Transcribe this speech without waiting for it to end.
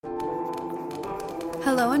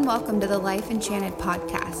Hello and welcome to the Life Enchanted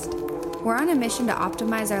podcast. We're on a mission to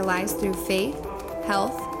optimize our lives through faith,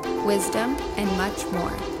 health, wisdom, and much more.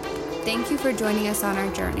 Thank you for joining us on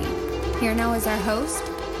our journey. Here now is our host,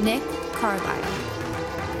 Nick Carlisle.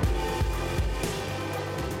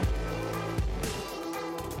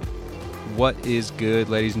 What is good,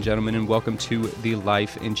 ladies and gentlemen, and welcome to the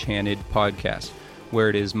Life Enchanted podcast, where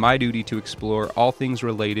it is my duty to explore all things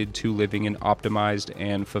related to living an optimized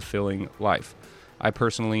and fulfilling life. I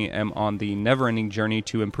personally am on the never-ending journey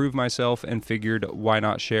to improve myself and figured why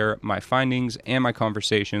not share my findings and my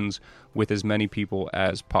conversations with as many people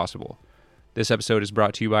as possible. This episode is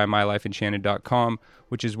brought to you by mylifeenchanted.com,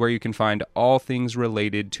 which is where you can find all things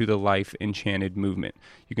related to the Life Enchanted movement.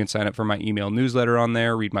 You can sign up for my email newsletter on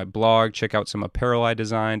there, read my blog, check out some apparel I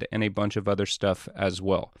designed, and a bunch of other stuff as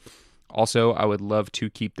well. Also, I would love to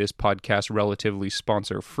keep this podcast relatively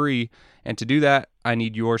sponsor-free, and to do that, I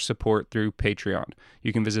need your support through Patreon.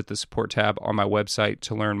 You can visit the support tab on my website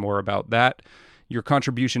to learn more about that. Your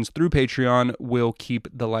contributions through Patreon will keep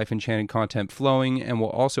the Life Enchanted content flowing and will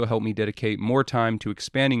also help me dedicate more time to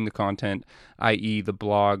expanding the content, i.e. the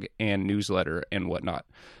blog and newsletter and whatnot.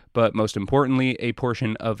 But most importantly, a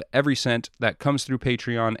portion of every cent that comes through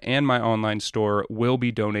Patreon and my online store will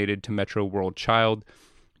be donated to Metro World Child.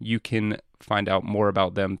 You can find out more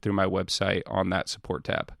about them through my website on that support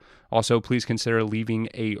tab. Also, please consider leaving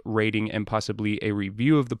a rating and possibly a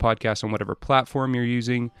review of the podcast on whatever platform you're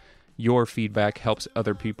using. Your feedback helps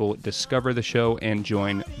other people discover the show and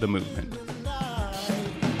join the movement.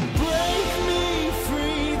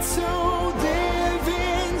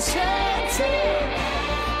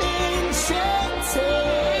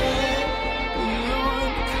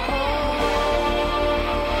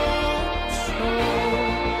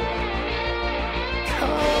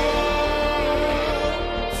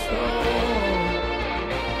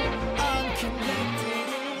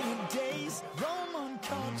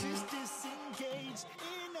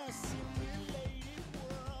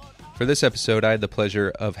 For this episode, I had the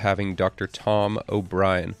pleasure of having Dr. Tom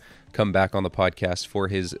O'Brien come back on the podcast for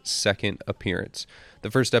his second appearance. The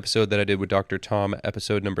first episode that I did with Dr. Tom,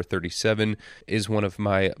 episode number 37, is one of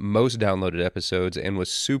my most downloaded episodes and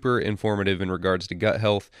was super informative in regards to gut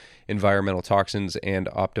health, environmental toxins, and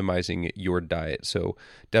optimizing your diet. So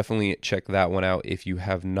definitely check that one out if you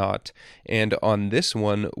have not. And on this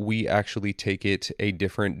one, we actually take it a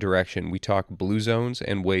different direction. We talk blue zones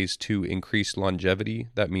and ways to increase longevity.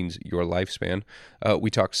 That means your lifespan. We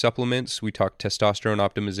talk supplements, we talk testosterone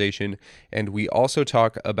optimization, and we also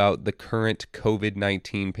talk about the current COVID-19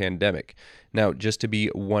 pandemic. Now, just to be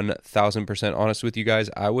 1,000% honest with you guys,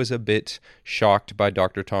 I was a bit shocked by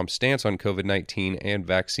Dr. Tom's stance on COVID-19 and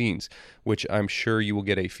vaccines, which I'm sure you will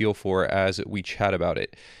get a feel for as we chat about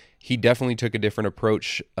it. He definitely took a different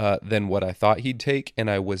approach than what I thought he'd take, and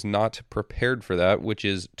I was not prepared for that, which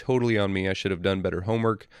is totally on me. I should have done better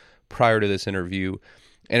homework prior to this interview.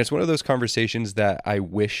 And it's one of those conversations that I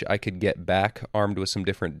wish I could get back armed with some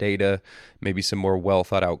different data, maybe some more well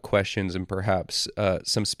thought out questions, and perhaps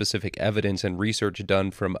some specific evidence and research done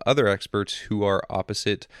from other experts who are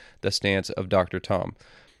opposite the stance of Dr. Tom.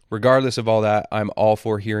 Regardless of all that, I'm all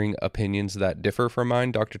for hearing opinions that differ from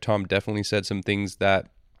mine. Dr. Tom definitely said some things that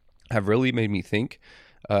have really made me think.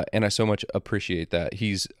 And I so much appreciate that.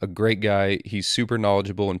 He's a great guy. He's super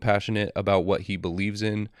knowledgeable and passionate about what he believes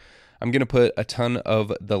in. I'm going to put a ton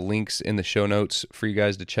of the links in the show notes for you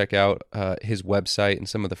guys to check out his website and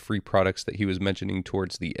some of the free products that he was mentioning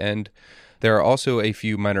towards the end. There are also a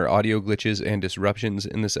few minor audio glitches and disruptions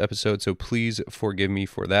in this episode, so please forgive me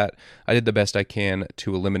for that. I did the best I can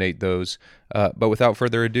to eliminate those. But without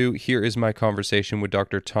further ado, here is my conversation with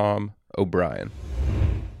Dr. Tom O'Brien.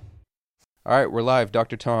 All right, we're live.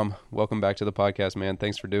 Dr. Tom, welcome back to the podcast, man.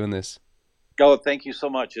 Thanks for doing this. Oh, thank you so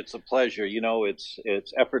much. It's a pleasure. You know, it's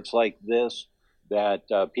efforts like this that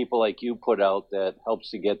people like you put out that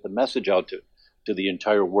helps to get the message out to the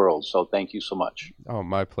entire world. So thank you so much. Oh,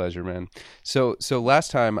 my pleasure, man. So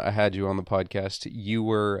last time I had you on the podcast, you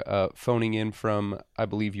were phoning in from, I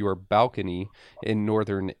believe, your balcony in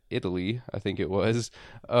northern Italy, I think it was.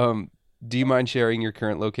 Do you mind sharing your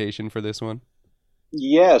current location for this one?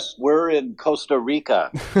 Yes, we're in Costa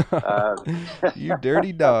Rica. You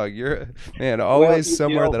dirty dog. You're, man, always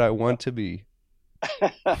somewhere that I want to be.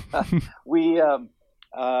 We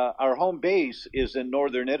our home base is in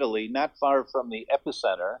northern Italy, not far from the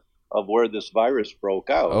epicenter of where this virus broke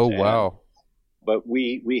out. Oh, wow. But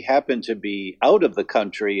we happened to be out of the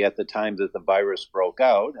country at the time that the virus broke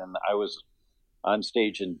out, and I was on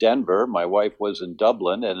stage in Denver. My wife was in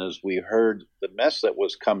Dublin, and as we heard the mess that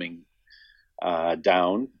was coming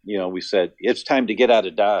down, we said, it's time to get out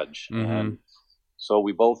of Dodge. Mm-hmm. And So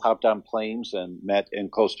we both hopped on planes and met in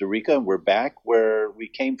Costa Rica, and we're back where we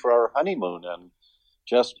came for our honeymoon and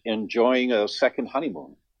just enjoying a second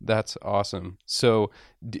honeymoon. That's awesome. So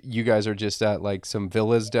you guys are just at like some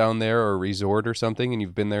villas down there or a resort or something, and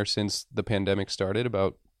you've been there since the pandemic started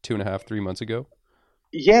about 2.5, 3 months ago?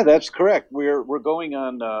 Yeah, that's correct. We're going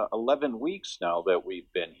on 11 weeks now that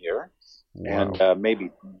we've been here, Wow. and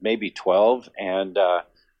maybe 12. And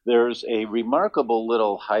there's a remarkable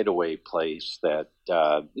little hideaway place that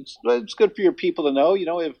it's good for your people to know. You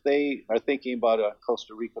know, if they are thinking about a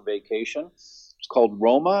Costa Rica vacation, it's called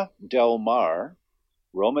Roma del Mar.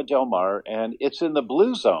 Roma del Mar, and it's in the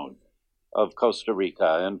blue zone of Costa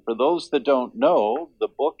Rica. And for those that don't know, the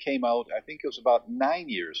book came out, I think it was about 9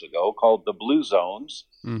 years ago, called The Blue Zones.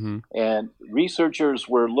 Mm-hmm. And researchers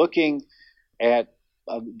were looking at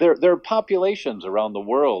there are populations around the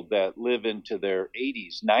world that live into their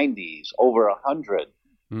 80s, 90s, over 100,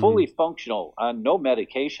 fully functional on no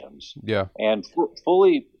medications, Yeah. and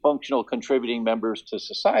fully functional contributing members to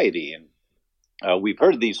society. And we've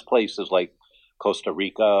heard of these places like Costa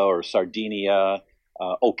Rica or Sardinia,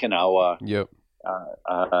 Okinawa. Yep.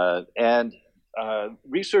 And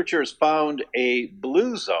researchers found a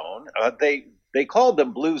blue zone. They called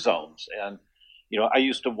them blue zones. And, you know, I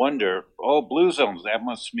used to wonder, blue zones, that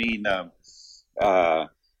must mean the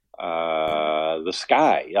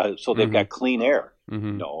sky. So they've got clean air.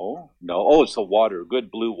 Mm-hmm. No. Oh, it's the water, good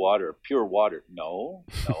blue water, pure water. No.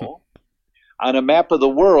 On a map of the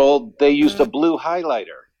world, they used a blue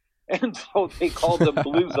highlighter. And so they called them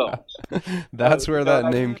blue zones. That's where that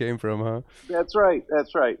name came from, huh? That's right.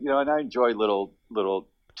 You know, and I enjoy little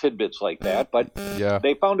tidbits like that. But Yeah.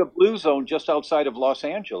 they found a blue zone just outside of Los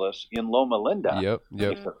Angeles in Loma Linda. Yep.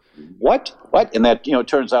 What? And that, you know,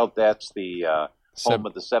 turns out that's the home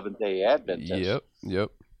of the Seventh-day Adventists.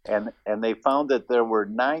 Yep. And they found that there were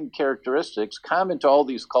 9 characteristics common to all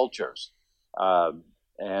these cultures.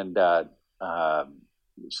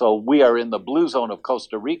 So we are in the blue zone of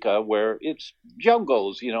Costa Rica, where it's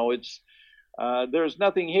jungles. You know, it's there's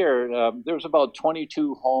nothing here. There's about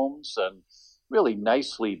 22 homes, and really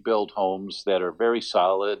nicely built homes that are very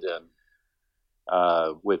solid, and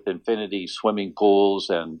with infinity swimming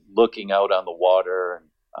pools and looking out on the water,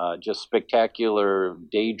 and just spectacular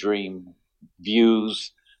daydream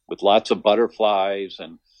views with lots of butterflies,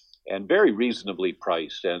 and very reasonably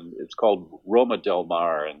priced. And it's called Roma del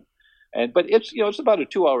Mar, but it's, you know, it's about a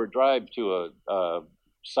 2-hour drive to a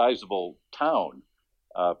sizable town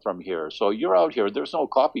from here. So you're out here. There's no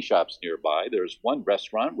coffee shops nearby. There's one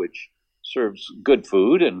restaurant which serves good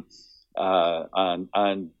food and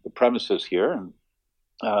on the premises here, and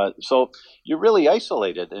so you're really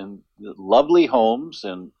isolated in lovely homes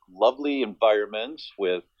and lovely environments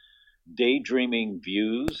with daydreaming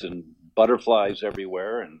views and butterflies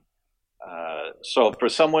everywhere. And so for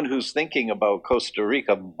someone who's thinking about Costa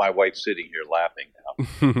Rica, my wife's sitting here laughing now.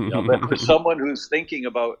 You know, but for someone who's thinking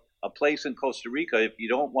about a place in Costa Rica, if you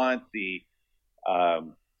don't want the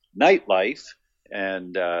nightlife,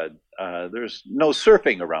 and there's no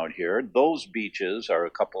surfing around here, those beaches are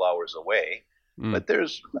a couple hours away. But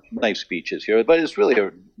there's nice beaches here. But it's really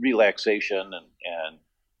a relaxation and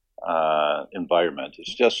environment.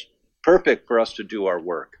 It's just perfect for us to do our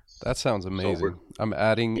work. That sounds amazing. So I'm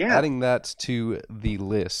adding that to the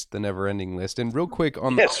list, the never-ending list. And real quick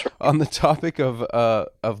on the topic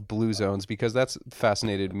of blue zones, because that's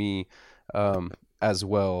fascinated me as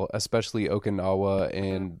well, especially Okinawa.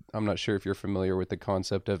 And I'm not sure if you're familiar with the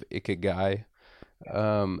concept of ikigai,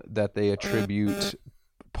 that they attribute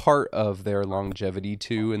part of their longevity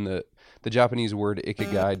to. And the Japanese word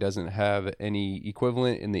ikigai doesn't have any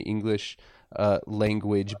equivalent in the English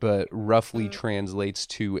language, but roughly translates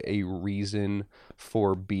to a reason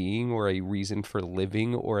for being, or a reason for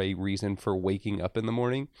living, or a reason for waking up in the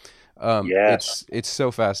morning. It's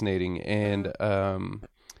so fascinating. And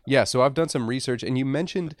so I've done some research, and you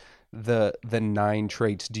mentioned the 9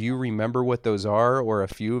 traits. Do you remember what those are, or a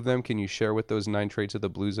few of them? Can you share what those 9 traits of the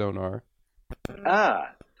blue zone are?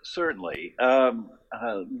 Certainly.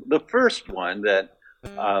 The first one that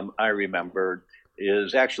I remembered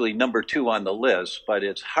is actually number 2 on the list, but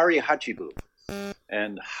it's Hari Hachibu.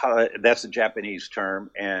 And that's a Japanese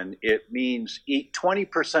term, and it means eat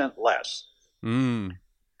 20% less. And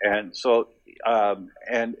so,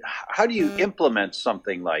 and how do you implement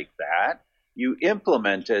something like that? You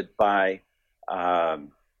implement it by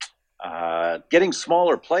getting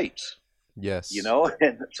smaller plates. Yes. You know,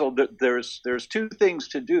 and so there's 2 things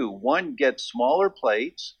to do. 1, get smaller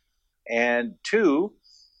plates, and 2,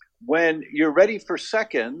 when you're ready for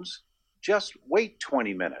seconds, just wait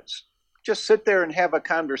 20 minutes. Just sit there and have a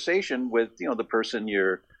conversation with, you know, the person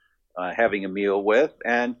you're having a meal with,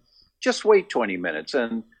 and just wait 20 minutes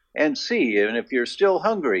and see. And if you're still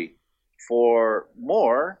hungry for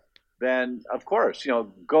more, then of course,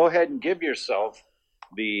 go ahead and give yourself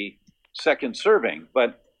the second serving.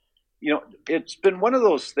 But, it's been one of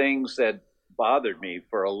those things that bothered me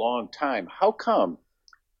for a long time. How come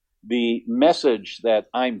the message that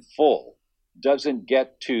I'm full doesn't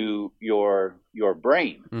get to your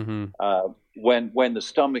brain when the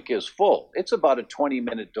stomach is full? It's about a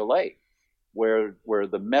 20-minute delay where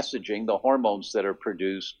the messaging, the hormones that are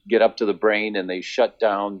produced, get up to the brain and they shut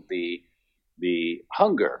down the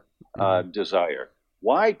hunger desire.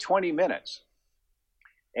 Why 20 minutes?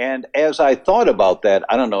 And as I thought about that,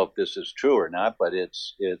 I don't know if this is true or not, but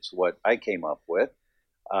it's what I came up with,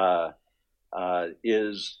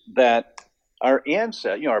 is that our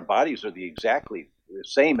our bodies are exactly the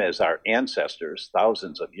same as our ancestors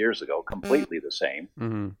thousands of years ago, completely the same.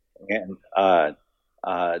 And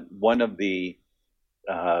one of the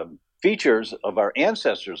features of our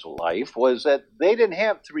ancestors' life was that they didn't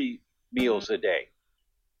have 3 meals a day.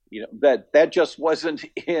 That just wasn't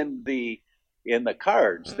in the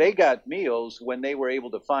cards. They got meals when they were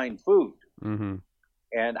able to find food.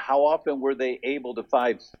 And how often were they able to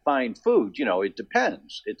find food? It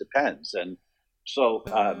depends. And so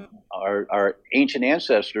our ancient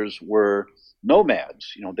ancestors were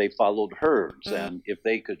nomads. They followed herds, and if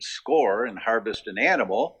they could score and harvest an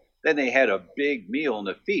animal, then they had a big meal and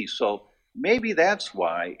a feast. So maybe that's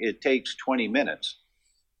why it takes 20 minutes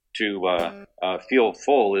to feel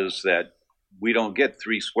full, is that we don't get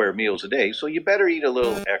 3 square meals a day, so you better eat a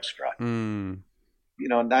little extra. And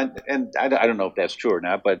I don't know if that's true or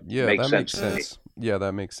not, but yeah, makes that sense makes sense. Yeah,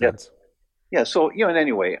 that makes Yeah. sense. Yeah, so, and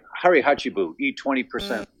anyway, Hari Hachibu, eat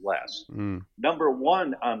 20% less. Number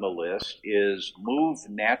 1 on the list is move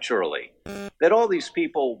naturally. That all these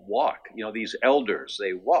people walk, these elders,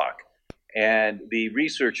 they walk. And the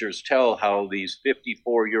researchers tell how these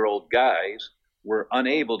 54-year-old guys were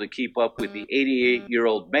unable to keep up with the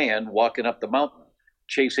 88-year-old man walking up the mountain,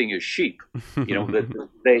 chasing his sheep.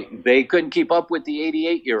 They couldn't keep up with the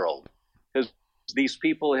 88-year-old. Because these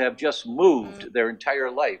people have just moved their entire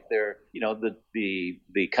life. They're,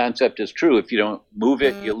 the concept is true. If you don't move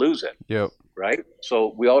it, you lose it. Yep. Right?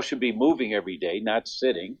 So we all should be moving every day, not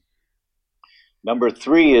sitting. Number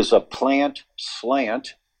 3 is a plant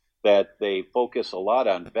slant, that they focus a lot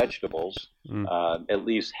on vegetables. At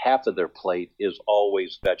least half of their plate is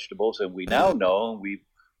always vegetables. And we now know,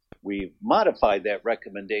 we've modified that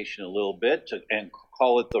recommendation a little bit and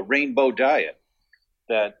call it the rainbow diet,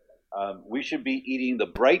 that we should be eating the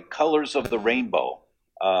bright colors of the rainbow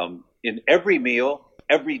in every meal,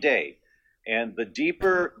 every day. And the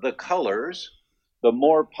deeper the colors, the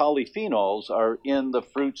more polyphenols are in the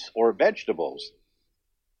fruits or vegetables.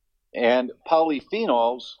 And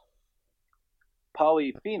polyphenols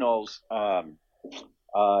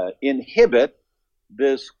inhibit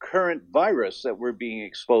this current virus that we're being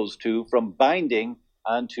exposed to from binding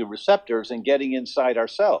onto receptors and getting inside our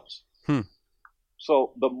cells.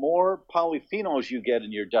 So the more polyphenols you get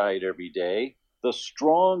in your diet every day, the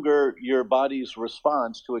stronger your body's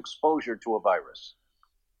response to exposure to a virus.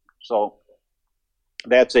 So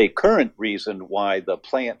that's a current reason why the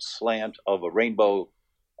plant slant of a rainbow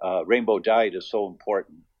diet is so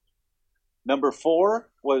important. Number 4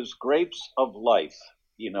 was grapes of life.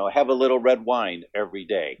 Have a little red wine every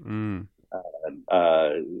day.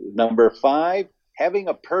 Number 5, having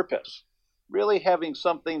a purpose. Really having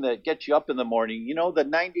something that gets you up in the morning. The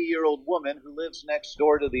 90-year-old woman who lives next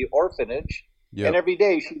door to the orphanage, and every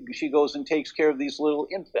day she goes and takes care of these little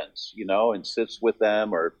infants, and sits with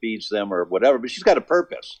them or feeds them or whatever. But she's got a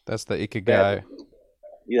purpose. That's the ikigai.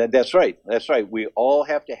 Yeah, that's right. That's right. We all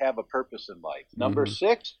have to have a purpose in life. Number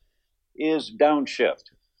 6 is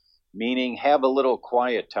downshift, meaning have a little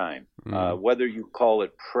quiet time, whether you call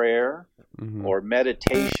it prayer or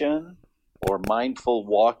meditation or mindful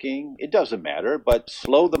walking. It doesn't matter, but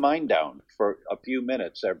slow the mind down for a few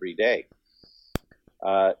minutes every day.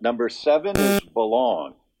 Number 7 is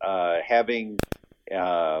belong, having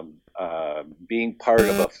being part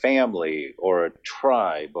of a family or a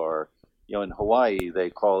tribe, or in Hawaii they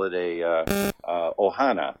call it a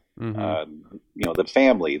ohana. The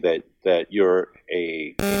family that you're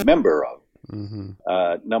a member of.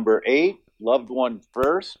 Number 8, loved one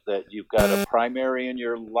first, that you've got a primary in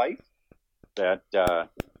your life that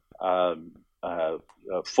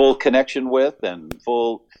full connection with and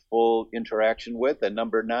full interaction with. And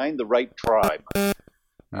number 9, the right tribe.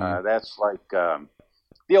 That's like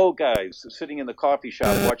the old guys sitting in the coffee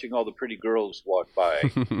shop watching all the pretty girls walk by,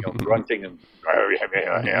 grunting and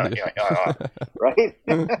right?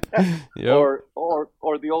 Yep.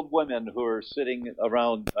 Or the old women who are sitting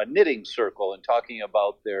around a knitting circle and talking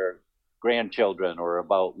about their grandchildren or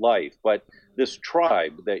about life. But this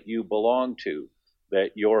tribe that you belong to,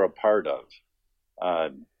 that you're a part of,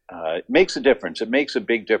 it makes a difference. It makes a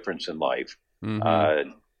big difference in life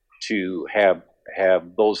to have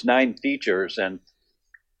those 9 features. And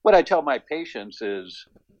what I tell my patients is,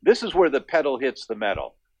 this is where the pedal hits the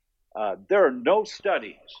metal. There are no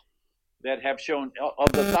studies that have shown,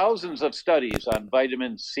 of the thousands of studies on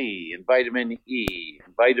vitamin C and vitamin E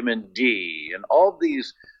and vitamin D and all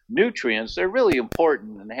these nutrients, they're really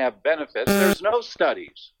important and have benefits. There's no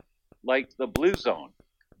studies like the Blue Zone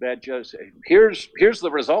that just, here's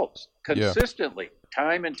the results consistently,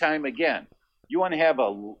 time and time again. You want to have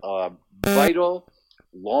a vital,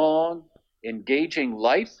 long, engaging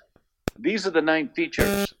life? These are the 9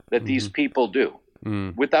 features that these people do,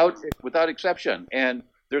 without exception. And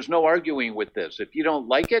there's no arguing with this. If you don't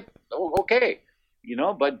like it, okay,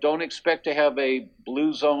 but don't expect to have a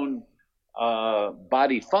Blue Zone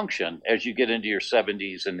body function as you get into your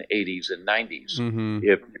 70s and 80s and 90s.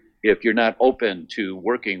 If you're not open to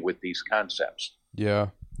working with these concepts. Yeah.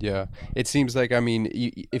 It seems like,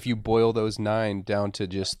 if you boil those 9 down to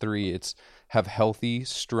just 3, it's have healthy,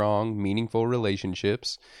 strong, meaningful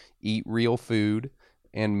relationships, eat real food,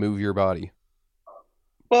 and move your body.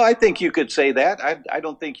 Well, I think you could say that. I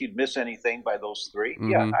don't think you'd miss anything by those 3.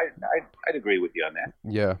 Yeah, I'd agree with you on that.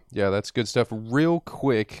 Yeah, that's good stuff. Real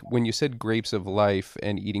quick, when you said grapes of life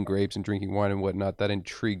and eating grapes and drinking wine and whatnot, that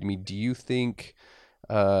intrigued me. Do you think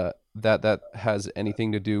that has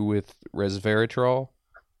anything to do with resveratrol?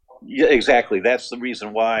 Yeah, exactly. That's the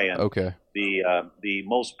reason why. And okay. The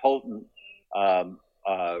most potent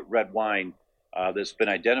red wine that's been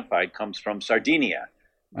identified comes from Sardinia,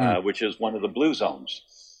 which is one of the Blue Zones.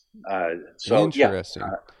 So interesting.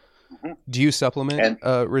 Do you supplement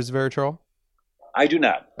resveratrol? I do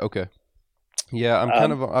not. Okay. Yeah,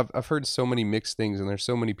 I've heard so many mixed things, and there's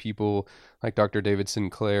so many people like Dr. David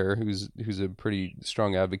Sinclair, who's a pretty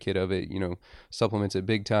strong advocate of it, supplements it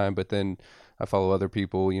big time, but then I follow other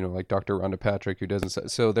people, like Dr. Rhonda Patrick, who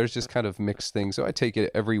doesn't. So there's just kind of mixed things. So I take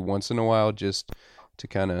it every once in a while just to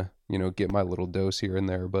kind of, get my little dose here and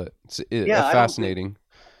there, but it's a fascinating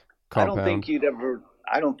compound. I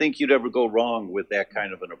don't think you'd ever go wrong with that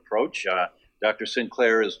kind of an approach. Dr.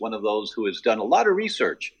 Sinclair is one of those who has done a lot of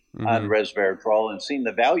research on resveratrol and seen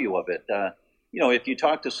the value of it. If you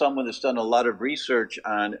talk to someone that's done a lot of research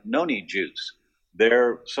on noni juice,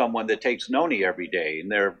 they're someone that takes noni every day.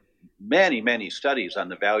 And there are many, many studies on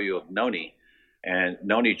the value of noni and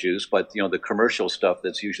noni juice. But, the commercial stuff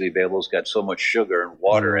that's usually available has got so much sugar and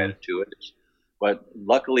water added to it. But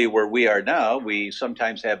luckily where we are now, we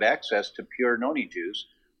sometimes have access to pure noni juice,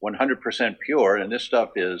 100% pure. And this stuff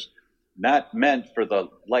is not meant for the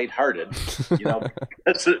lighthearted,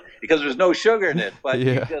 because there's no sugar in it. But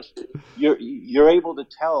you're able to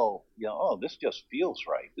tell, this just feels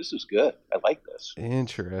right. This is good. I like this.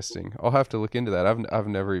 Interesting. I'll have to look into that. I've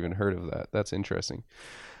never even heard of that. That's interesting.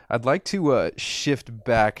 I'd like to shift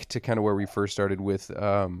back to kind of where we first started with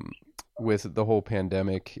the whole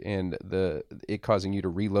pandemic and it causing you to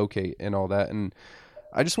relocate and all that. And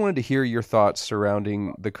I just wanted to hear your thoughts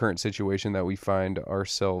surrounding the current situation that we find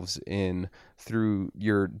ourselves in through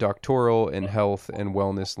your doctoral and health and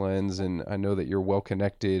wellness lens. And I know that you're well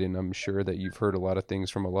connected, and I'm sure that you've heard a lot of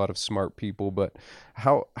things from a lot of smart people, but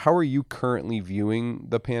how are you currently viewing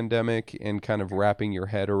the pandemic and kind of wrapping your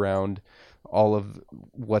head around all of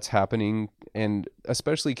what's happening, and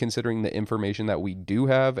especially considering the information that we do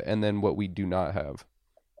have and then what we do not have?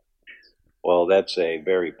 Well, that's a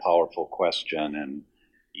very powerful question. And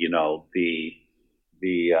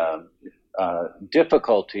the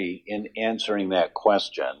difficulty in answering that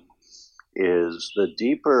question is the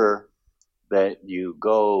deeper that you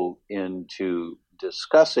go into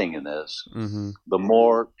discussing this, the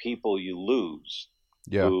more people you lose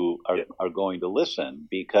who are going to listen,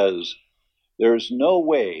 because there's no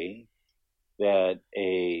way that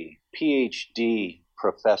a PhD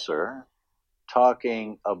professor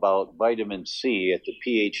talking about vitamin C at the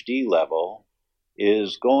PhD level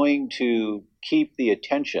is going to keep the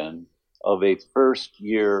attention of a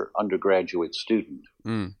first-year undergraduate student.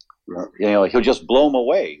 He'll just blow them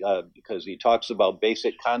away because he talks about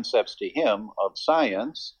basic concepts to him of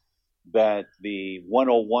science that the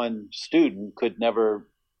 101 student could never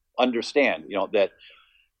understand. That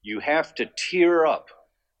you have to tier up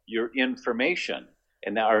your information,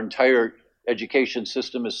 and our entire education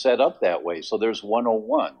system is set up that way. So there's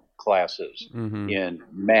 101, classes Mm-hmm. in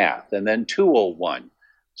math, and then 201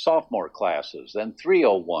 sophomore classes, then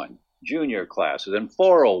 301 junior classes, and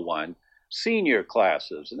 401 senior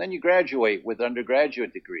classes, and then you graduate with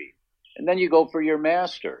undergraduate degree, and then you go for your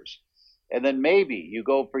master's, and then maybe you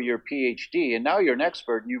go for your PhD, and now you're an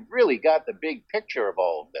expert, and you've really got the big picture of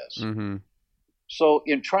all of this. Mm-hmm. So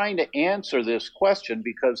in trying to answer this question,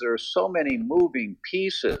 because there are so many moving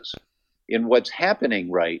pieces in what's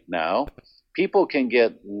happening right now, people can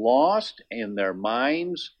get lost in their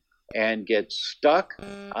minds and get stuck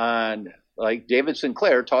on, like David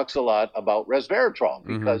Sinclair talks a lot about resveratrol,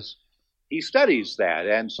 because he studies that,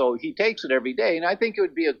 and so he takes it every day, and I think it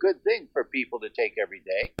would be a good thing for people to take every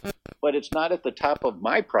day, but it's not at the top of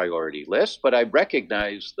my priority list, but I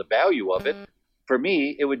recognize the value of it. For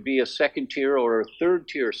me, it would be a second tier or a third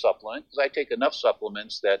tier supplement, because I take enough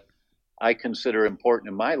supplements that I consider important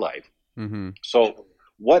in my life. Mm-hmm. So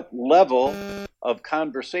what level of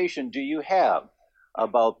conversation do you have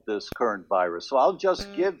about this current virus? So I'll just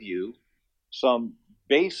give you some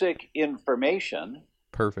basic information.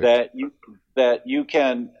 Perfect. that you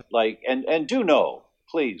can, like, and do know,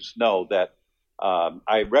 please know that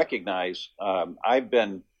I recognize I've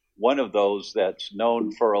been one of those that's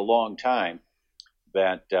known for a long time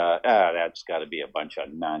that that's got to be a bunch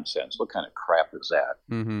of nonsense. What kind of crap is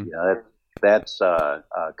that? Mm-hmm. You know, that's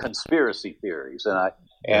conspiracy theories,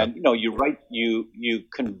 and you know, you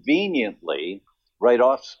conveniently write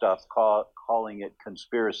off stuff calling it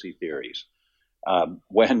conspiracy theories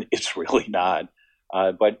when it's really not.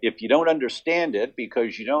 But if you don't understand it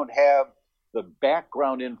because you don't have the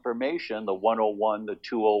background information, the 101, the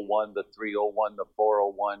 201, the 301, the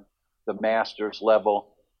 401, the master's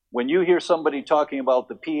level, when you hear somebody talking about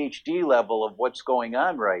the PhD level of what's going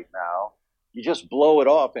on right now, you just blow it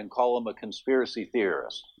off and call them a conspiracy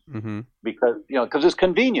theorist. Mm-hmm. Because it's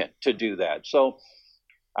convenient to do that. So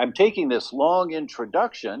I'm taking this long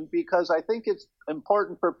introduction because I think it's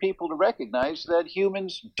important for people to recognize that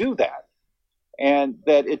humans do that, and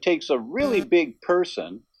that it takes a really big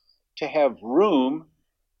person to have room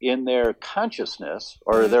in their consciousness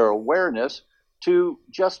or their awareness to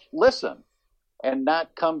just listen and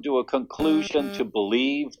not come to a conclusion to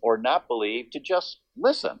believe or not believe, to just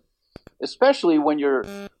listen, especially when you're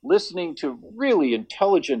listening to really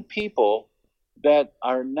intelligent people that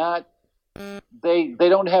are not, they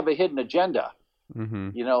don't have a hidden agenda.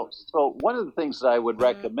 Mm-hmm. So one of the things that I would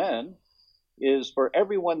recommend is for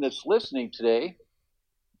everyone that's listening today,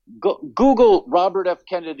 Google Robert F.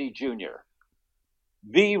 Kennedy Jr.,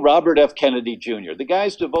 the Robert F. Kennedy Jr. The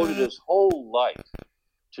guy's devoted his whole life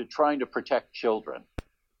to trying to protect children.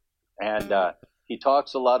 And he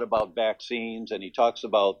talks a lot about vaccines, and he talks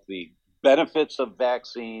about the benefits of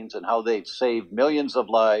vaccines and how they save millions of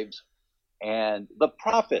lives, and the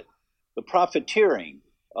profiteering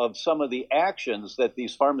of some of the actions that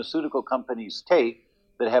these pharmaceutical companies take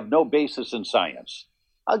that have no basis in science.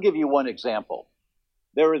 I'll give you one example.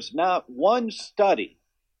 There is not one study,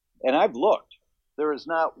 and I've looked, there is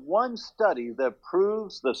not one study that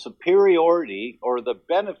proves the superiority or the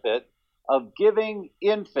benefit of giving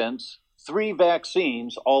infants 3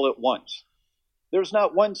 vaccines all at once. There's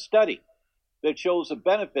not one study that shows a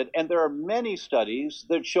benefit, and there are many studies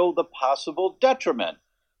that show the possible detriment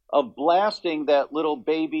of blasting that little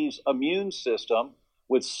baby's immune system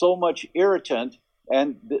with so much irritant,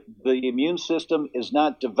 and the immune system is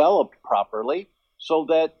not developed properly so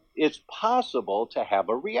that it's possible to have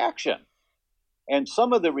a reaction. And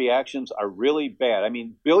some of the reactions are really bad. I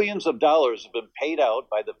mean, billions of dollars have been paid out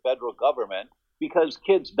by the federal government because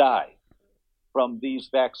kids die from these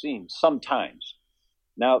vaccines sometimes.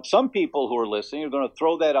 Now, some people who are listening are going to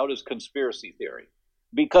throw that out as conspiracy theory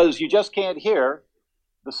because you just can't hear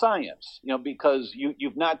the science, because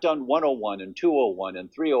you've not done 101 and 201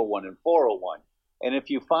 and 301 and 401. And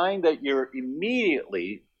if you find that you're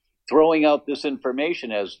immediately throwing out this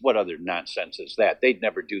information as, what other nonsense is that? They'd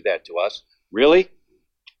never do that to us. Really?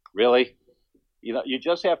 You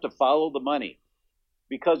just have to follow the money,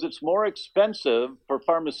 because it's more expensive for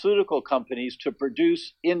pharmaceutical companies to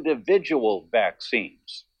produce individual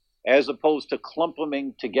vaccines as opposed to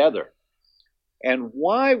clumping together. And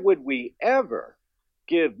why would we ever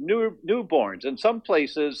give newborns, in some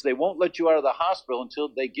places they won't let you out of the hospital until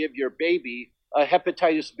they give your baby a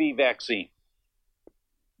hepatitis B vaccine?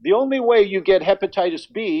 The only way you get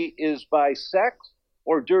hepatitis B is by sex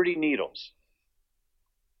or dirty needles.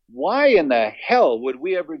 Why in the hell would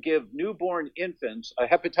we ever give newborn infants a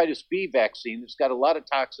hepatitis B vaccine that's got a lot of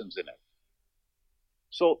toxins in it?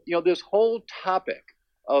 So, this whole topic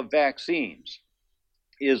of vaccines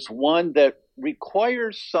is one that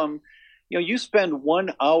requires some, you spend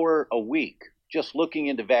 1 hour a week just looking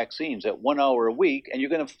into vaccines at 1 hour a week, and you're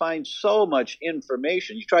going to find so much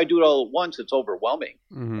information. You try to do it all at once, it's overwhelming,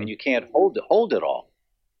 and you can't hold it all.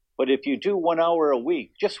 But if you do 1 hour a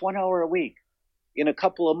week, just 1 hour a week, in a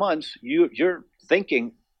couple of months, you're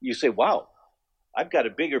thinking, you say, wow, I've got a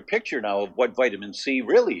bigger picture now of what vitamin C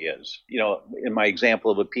really is. In my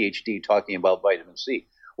example of a PhD talking about vitamin C.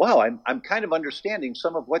 Wow, I'm kind of understanding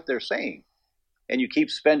some of what they're saying. And you keep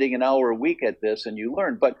spending an hour a week at this and you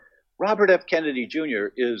learn. But Robert F. Kennedy Jr.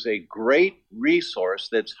 is a great resource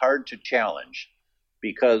that's hard to challenge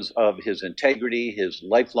because of his integrity, his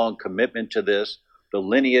lifelong commitment to this, the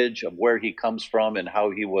lineage of where he comes from and how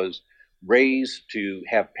he was raised to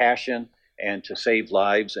have passion and to save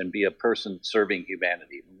lives and be a person serving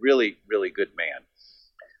humanity. Really, really good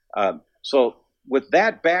man. So with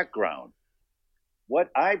that background, what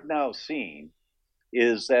I've now seen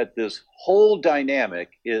is that this whole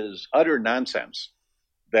dynamic is utter nonsense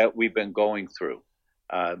that we've been going through.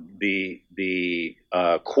 The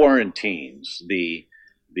quarantines, the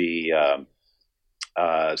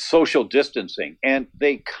social distancing, and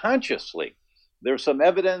there's some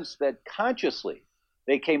evidence that consciously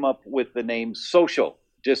they came up with the name social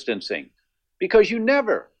distancing because you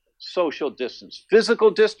never social distance. Physical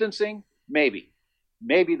distancing, maybe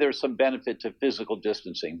there's some benefit to physical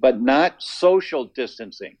distancing, but not social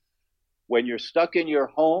distancing. When you're stuck in your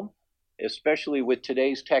home, especially with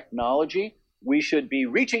today's technology, we should be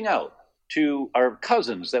reaching out to our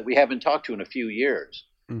cousins that we haven't talked to in a few years,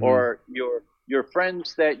 or your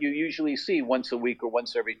friends that you usually see once a week or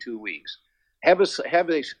once every 2 weeks. Have a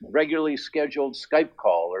regularly scheduled Skype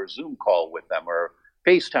call or Zoom call with them or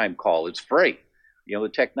FaceTime call. It's free.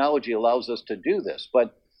 The technology allows us to do this,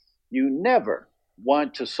 but you never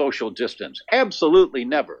want to social distance. Absolutely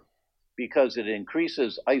never, because it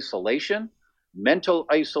increases isolation, mental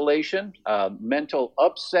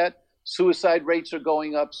upset. Suicide rates are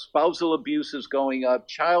going up. Spousal abuse is going up.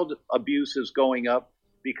 Child abuse is going up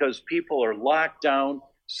because people are locked down,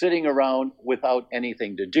 sitting around without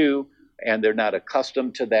anything to do. And they're not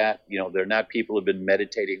accustomed to that. They're not people who've been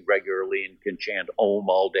meditating regularly and can chant Om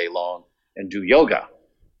all day long and do yoga,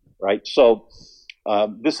 right? So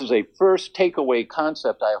this is a first takeaway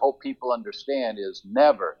concept I hope people understand is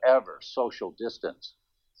never, ever social distance.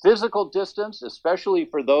 Physical distance, especially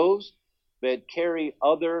for those that carry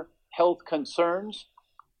other health concerns,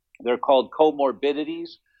 they're called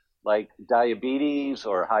comorbidities, like diabetes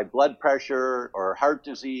or high blood pressure or heart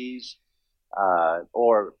disease,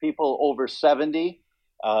 or people over 70,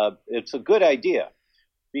 it's a good idea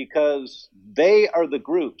because they are the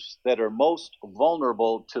groups that are most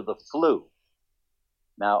vulnerable to the flu.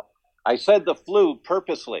 Now, I said the flu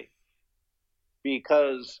purposely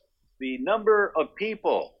because the number of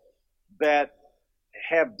people that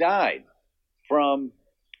have died from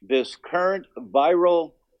this current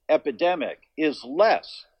viral epidemic is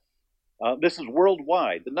less. This is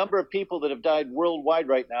worldwide. The number of people that have died worldwide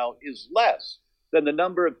right now is less than the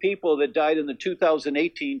number of people that died in the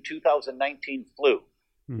 2018-2019 flu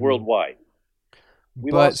worldwide.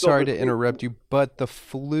 But sorry to interrupt you, but the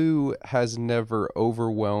flu has never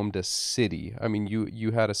overwhelmed a city. I mean,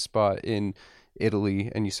 you had a spot in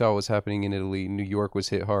Italy, and you saw what was happening in Italy. New York was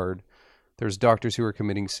hit hard. There's doctors who were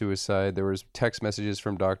committing suicide. There was text messages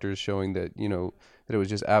from doctors showing that, that it was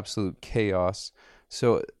just absolute chaos.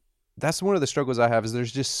 So that's one of the struggles I have is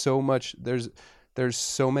there's just so much, there's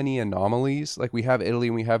so many anomalies. Like we have Italy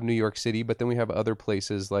and we have New York City, but then we have other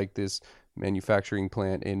places like this manufacturing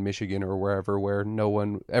plant in Michigan or wherever where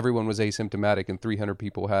everyone was asymptomatic and 300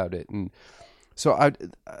 people had it. And so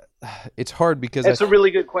it's hard because that's a really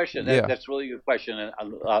good question. Yeah. That's a really good question.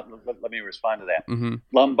 And let me respond to that.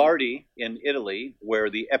 Lombardy in Italy, where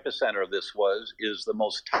the epicenter of this is the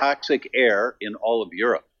most toxic air in all of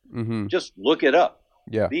Europe. Just look it up.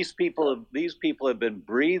 Yeah. These people have been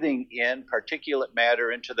breathing in particulate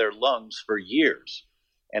matter into their lungs for years.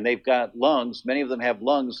 And they've got lungs, many of them have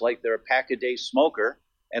lungs like they're a pack-a-day smoker,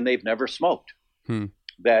 and they've never smoked.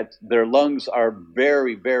 That their lungs are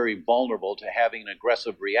very, very vulnerable to having an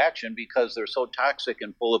aggressive reaction because they're so toxic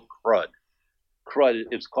and full of crud. Crud,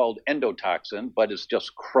 it's called endotoxin, but it's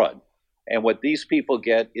just crud. And what these people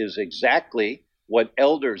get is exactly what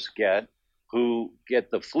elders get who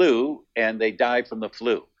get the flu and they die from the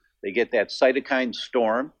flu. They get that cytokine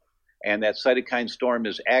storm, and that cytokine storm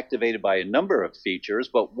is activated by a number of features,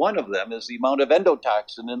 but one of them is the amount of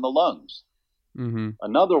endotoxin in the lungs.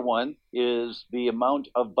 Another one is the amount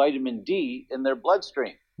of vitamin D in their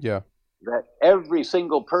bloodstream. Yeah. That every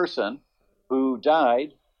single person who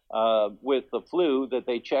died with the flu that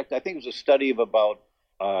they checked, I think it was a study of about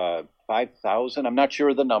 5,000, I'm not sure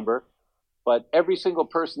of the number, but every single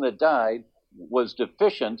person that died was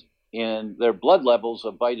deficient in their blood levels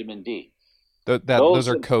of vitamin D. Those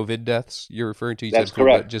are COVID deaths you're referring to? You that's said flu,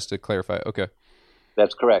 correct. But just to clarify, okay.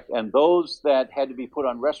 That's correct. And those that had to be put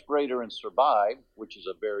on respirator and survive, which is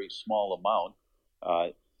a very small amount,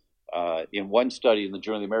 in one study in the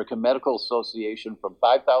Journal of the American Medical Association, from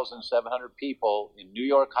 5,700 people in New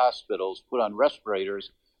York hospitals put on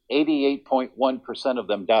respirators, 88.1% of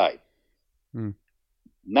them died.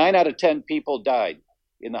 9 out of 10 people died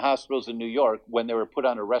in the hospitals in New York when they were put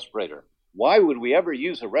on a respirator. Why would we ever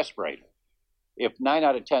use a respirator if 9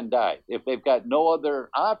 out of 10 died? If they've got no other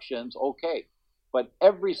options, okay. But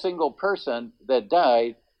every single person that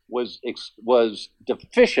died was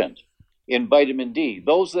deficient in vitamin D.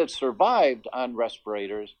 Those that survived on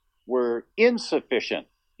respirators were insufficient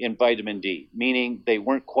in vitamin D, meaning they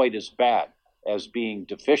weren't quite as bad as being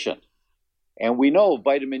deficient. And we know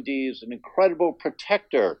vitamin D is an incredible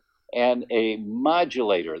protector and a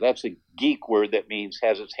modulator. That's a geek word that means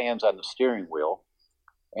has its hands on the steering wheel.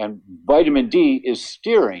 And vitamin D is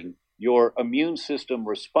steering your immune system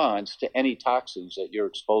response to any toxins that you're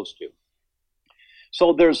exposed to.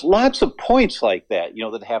 So there's lots of points like that,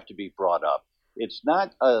 that have to be brought up. It's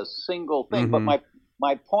not a single thing, but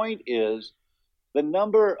my point is the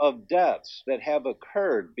number of deaths that have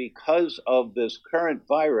occurred because of this current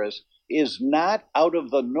virus is not out of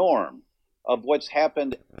the norm of what's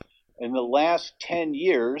happened in the last 10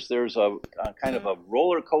 years. There's a kind of a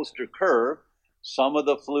roller coaster curve. Some of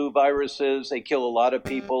the flu viruses, they kill a lot of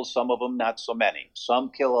people, some of them not so many. Some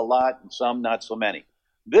kill a lot and some not so many.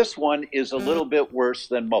 This one is a little bit worse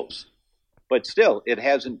than most, but still, it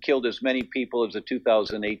hasn't killed as many people as the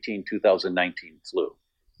 2018-2019 flu.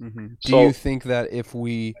 Do you think that if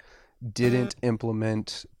we didn't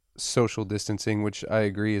implement social distancing, which I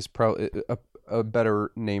agree is probably a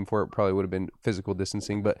better name for it, probably would have been physical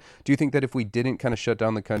distancing, but do you think that if we didn't kind of shut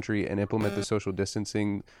down the country and implement the social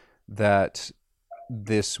distancing, that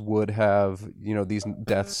this would have, these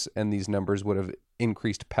deaths and these numbers would have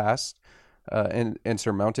increased past and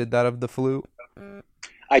surmounted that of the flu?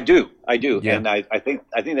 I do. Yeah. And I think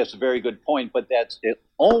that's a very good point, but that's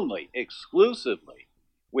only exclusively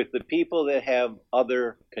with the people that have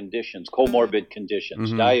other conditions, comorbid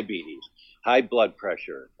conditions, diabetes, high blood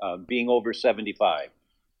pressure, being over 75.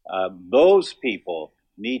 Those people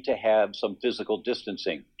need to have some physical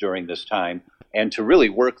distancing during this time and to really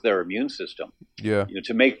work their immune system. Yeah.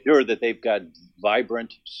 To make sure that they've got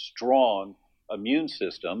vibrant, strong immune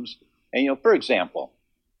systems. And, for example,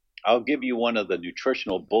 I'll give you one of the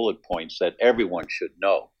nutritional bullet points that everyone should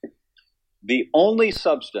know. The only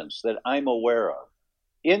substance that I'm aware of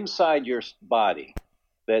inside your body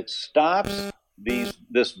that stops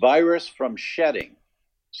this virus from shedding.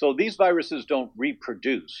 So these viruses don't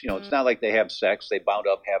reproduce. It's not like they have sex. They bound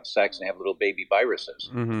up, have sex, and have little baby viruses.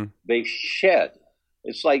 They shed.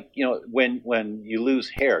 It's like, when you lose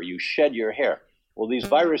hair, you shed your hair. Well, these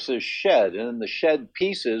viruses shed, and then the shed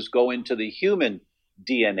pieces go into the human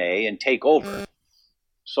DNA and take over.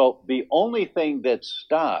 So the only thing that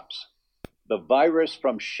stops the virus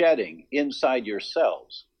from shedding inside your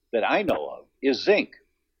cells that I know of is zinc.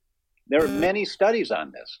 There are many studies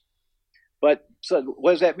on this. But so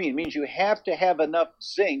what does that mean? It means you have to have enough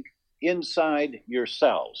zinc inside your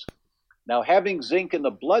cells. Now, having zinc in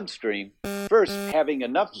the bloodstream, first, having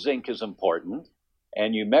enough zinc is important,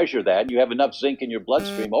 and you measure that. You have enough zinc in your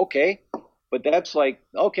bloodstream, okay, but that's like,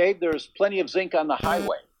 okay, there's plenty of zinc on the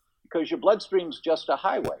highway, because your bloodstream's just a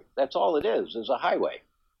highway. That's all it is a highway.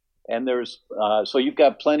 And so you've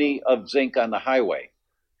got plenty of zinc on the highway.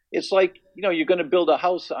 It's like, you're going to build a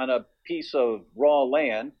house on a piece of raw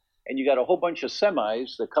land, and you got a whole bunch of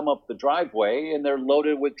semis that come up the driveway, and they're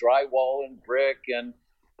loaded with drywall and brick and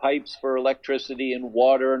pipes for electricity and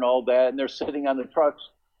water and all that, and they're sitting on the trucks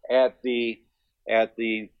at the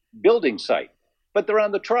building site. But they're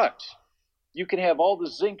on the trucks. You can have all the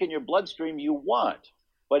zinc in your bloodstream you want,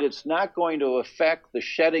 but it's not going to affect the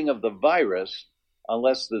shedding of the virus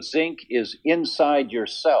unless the zinc is inside your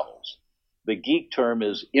cells. The geek term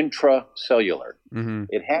is intracellular.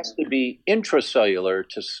 It has to be intracellular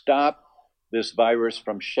to stop this virus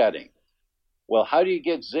from shedding. Well, how do you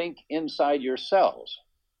get zinc inside your cells?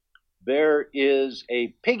 There is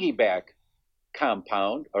a piggyback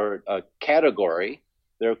compound or a category.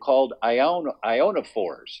 They're called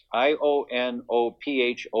ionophores, ionophore.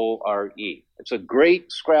 It's a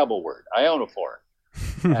great Scrabble word, ionophore.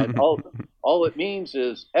 And all it means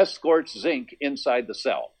is escorts zinc inside the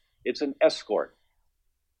cell. It's an escort.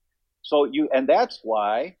 And that's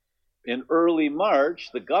why in early March,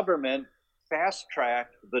 the government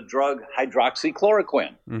fast-tracked the drug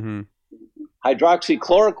hydroxychloroquine.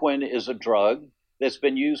 Hydroxychloroquine is a drug that's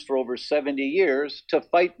been used for over 70 years to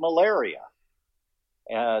fight malaria.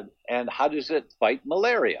 And how does it fight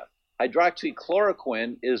malaria?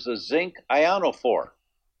 Hydroxychloroquine is a zinc ionophore.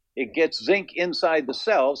 It gets zinc inside the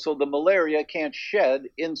cells so the malaria can't shed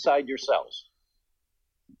inside your cells.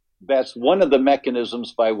 That's one of the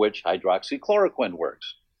mechanisms by which hydroxychloroquine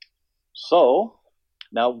works. So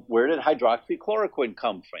now, where did hydroxychloroquine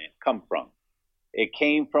come from? It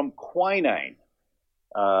came from quinine.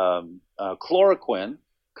 Chloroquine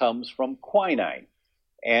comes from quinine.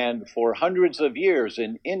 And for hundreds of years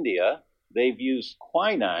in India, they've used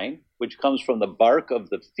quinine, which comes from the bark of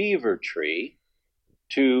the fever tree,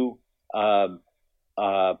 to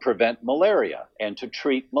prevent malaria and to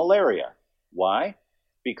treat malaria. Why?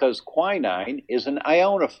 Because quinine is an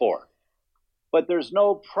ionophore. But there's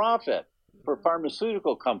no profit for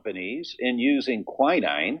pharmaceutical companies in using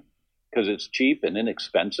quinine because it's cheap and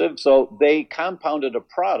inexpensive. So they compounded a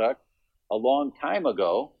product a long time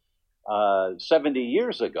ago, 70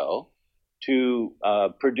 years ago, to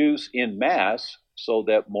produce in mass so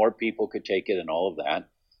that more people could take it and all of that.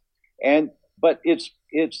 But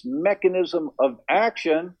its mechanism of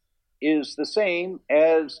action is the same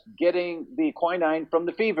as getting the quinine from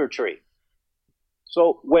the fever tree.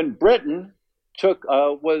 So when Britain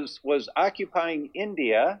was occupying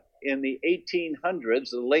India in the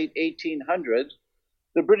 1800s, the late 1800s,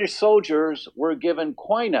 the British soldiers were given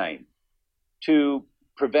quinine to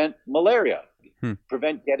prevent malaria,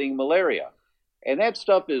 prevent getting malaria. And that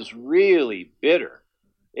stuff is really bitter.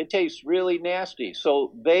 It tastes really nasty.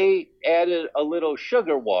 So they added a little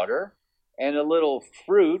sugar water and a little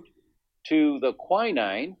fruit to the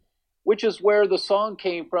quinine, which is where the song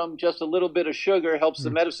came from, just a little bit of sugar helps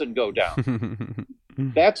the medicine go down.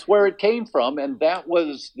 That's where it came from, and that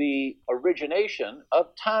was the origination of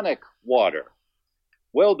tonic water.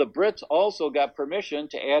 Well, the Brits also got permission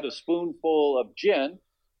to add a spoonful of gin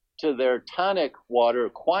to their tonic water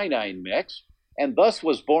quinine mix, and thus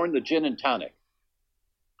was born the gin and tonic.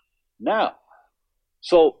 Now,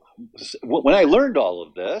 so when I learned all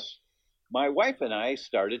of this, my wife and I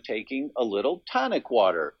started taking a little tonic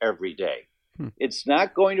water every day. It's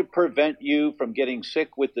not going to prevent you from getting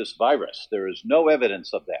sick with this virus. There is no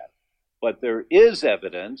evidence of that. But there is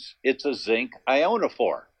evidence it's a zinc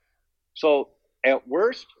ionophore. So at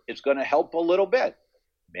worst, it's going to help a little bit.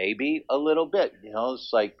 Maybe a little bit. You know,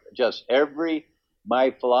 it's like just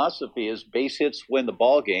my philosophy is base hits win the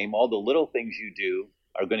ball game. All the little things you do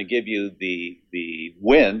are going to give you the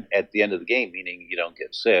win at the end of the game, meaning you don't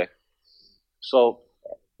get sick. So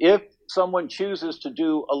if someone chooses to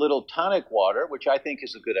do a little tonic water, which I think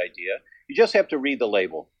is a good idea, you just have to read the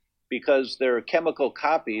label because there are chemical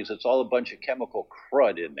copies. It's all a bunch of chemical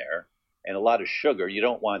crud in there and a lot of sugar. You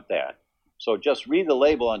don't want that. So just read the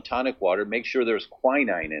label on tonic water. Make sure there's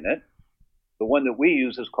quinine in it. The one that we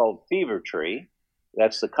use is called Fever Tree.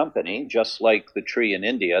 That's the company, just like the tree in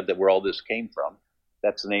India where all this came from.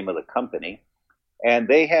 That's the name of the company. And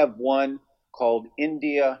they have one called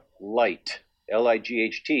India Light, Light,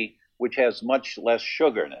 which has much less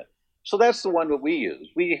sugar in it. So that's the one that we use.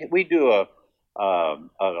 We do a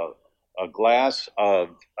glass of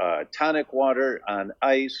tonic water on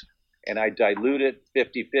ice, and I dilute it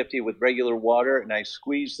 50-50 with regular water, and I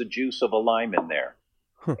squeeze the juice of a lime in there.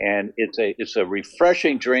 And it's a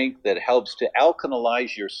refreshing drink that helps to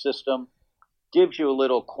alkalize your system, gives you a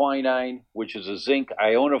little quinine, which is a zinc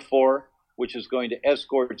ionophore, which is going to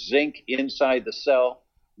escort zinc inside the cell,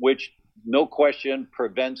 which, no question,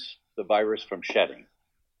 prevents the virus from shedding.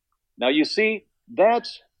 Now, you see,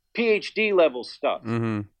 that's PhD level stuff,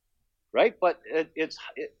 right? But it's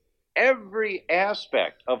every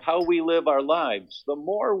aspect of how we live our lives. The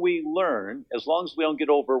more we learn, as long as we don't get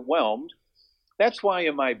overwhelmed, that's why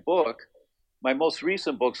in my book, my most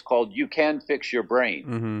recent book's called You Can Fix Your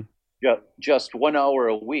Brain. Just 1 hour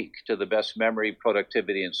a week to the best memory,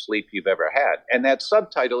 productivity, and sleep you've ever had. And that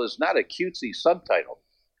subtitle is not a cutesy subtitle.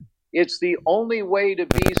 It's the only way to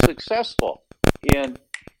be successful in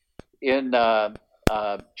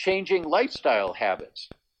changing lifestyle habits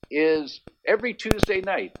is every Tuesday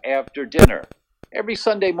night after dinner, every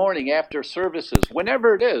Sunday morning after services,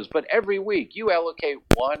 whenever it is, but every week you allocate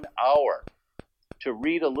 1 hour to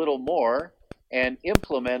read a little more and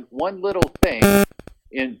implement one little thing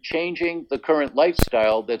in changing the current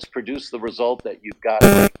lifestyle that's produced the result that you've got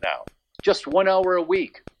right now. Just 1 hour a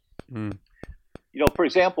week. You know, for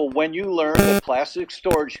example, when you learn that plastic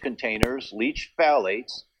storage containers leach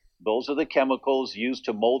phthalates, those are the chemicals used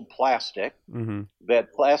to mold plastic,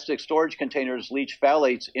 that plastic storage containers leach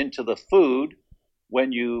phthalates into the food.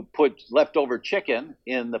 When you put leftover chicken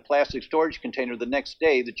in the plastic storage container the next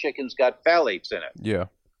day, the chicken's got phthalates in it. Yeah.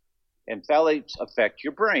 and phthalates affect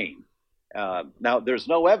your brain. Now, there's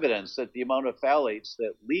no evidence that the amount of phthalates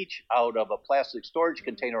that leach out of a plastic storage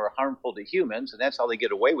container are harmful to humans, and that's how they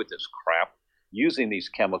get away with this crap, using these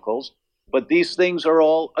chemicals. But these things are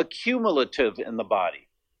all accumulative in the body.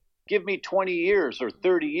 Give me 20 years or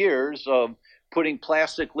 30 years of putting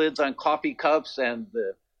plastic lids on coffee cups, and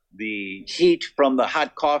the heat from the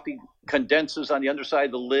hot coffee condenses on the underside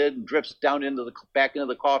of the lid and drifts down back into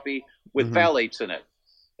the coffee with phthalates in it.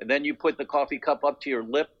 And then you put the coffee cup up to your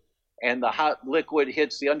lip, and the hot liquid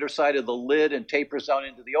hits the underside of the lid and tapers down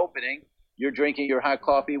into the opening. You're drinking your hot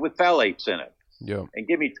coffee with phthalates in it. Yeah. And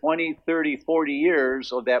give me 20, 30, 40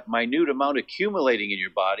 years of that minute amount accumulating in your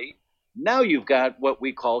body. Now you've got what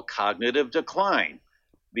we call cognitive decline,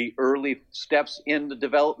 the early steps in the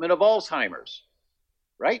development of Alzheimer's,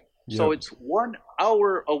 right? Yeah. So it's 1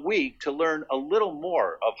 hour a week to learn a little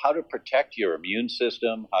more of how to protect your immune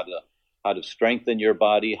system, how to strengthen your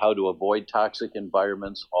body, how to avoid toxic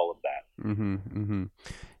environments, all of that.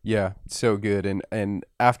 Yeah, so good. And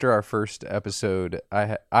after our first episode,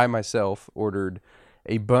 I myself ordered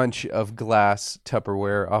a bunch of glass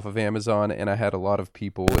Tupperware off of Amazon, and I had a lot of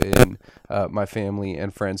people in my family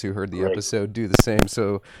and friends who heard the episode do the same.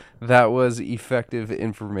 So that was effective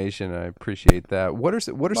information. I appreciate that. What are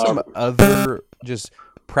some other just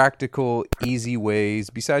practical, easy ways,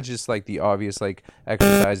 besides just like the obvious, like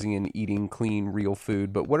exercising and eating clean, real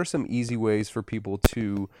food, but what are some easy ways for people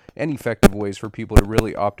to, and effective ways for people to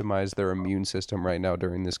really optimize their immune system right now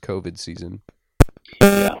during this COVID season?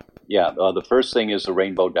 Yeah. The first thing is the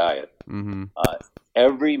rainbow diet.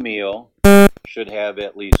 Every meal should have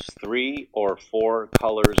at least 3 or 4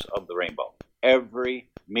 colors of the rainbow. Every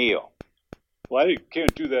meal. Well, I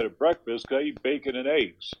can't do that at breakfast because I eat bacon and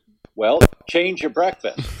eggs. Well, change your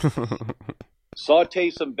breakfast. Saute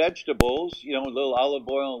some vegetables, a little olive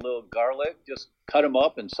oil and a little garlic. Just cut them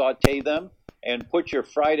up and saute them, and put your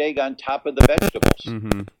fried egg on top of the vegetables,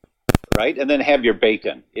 right? And then have your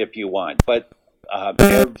bacon if you want. But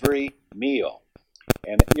every meal,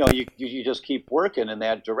 and you just keep working in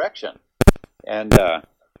that direction. And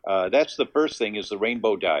that's the first thing, is the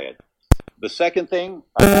rainbow diet. The second thing,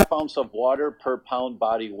 a half ounce of water per pound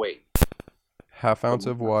body weight. Half ounce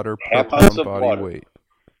of water per pound body weight.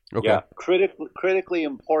 Okay. Yeah, critically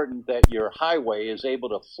important that your highway is able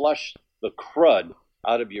to flush the crud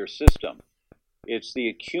out of your system. It's the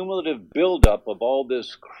accumulative buildup of all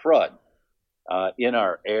this crud in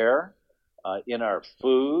our air, in our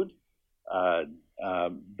food,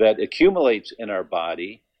 that accumulates in our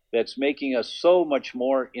body, that's making us so much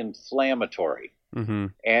more inflammatory.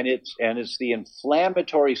 And it's the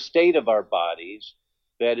inflammatory state of our bodies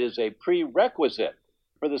that is a prerequisite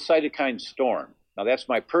for the cytokine storm. Now, that's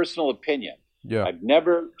my personal opinion. Yeah. I've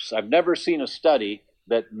never seen a study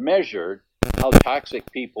that measured how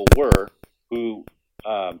toxic people were who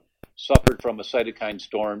suffered from a cytokine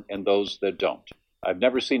storm and those that don't. I've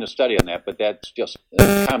never seen a study on that, but that's just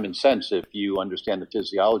common sense if you understand the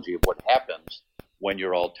physiology of what happens when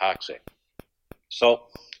you're all toxic. So,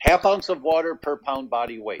 half ounce of water per pound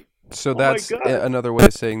body weight. So that's another way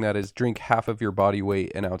of saying that is drink half of your body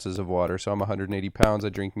weight in ounces of water. So I'm 180 pounds. I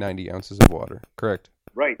drink 90 ounces of water. Correct?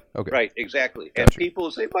 Right. Okay. Right. Exactly. Gotcha. And people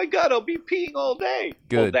say, "My God, I'll be peeing all day."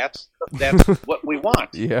 Good. Well, that's what we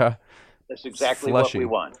want. Yeah. That's exactly Flushing. what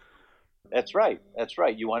we want. That's right. That's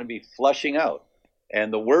right. You want to be flushing out.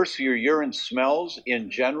 And the worse your urine smells in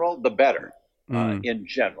general, the better. In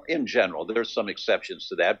general, there's some exceptions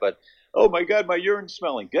to that, but oh my God, my urine's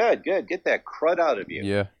smelling. Good. Get that crud out of you.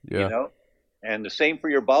 Yeah. And the same for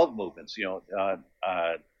your bowel movements. You're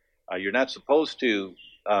not supposed to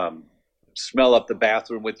smell up the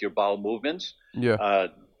bathroom with your bowel movements. Yeah.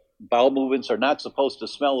 Bowel movements are not supposed to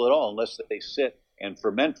smell at all unless they sit and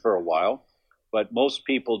ferment for a while. But most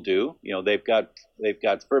people do. They've got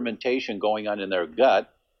fermentation going on in their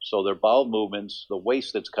gut, so their bowel movements, the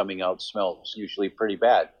waste that's coming out, smells usually pretty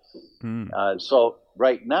bad. So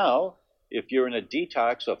right now, if you're in a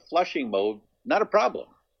detox, a flushing mode, not a problem.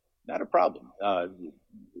 Oh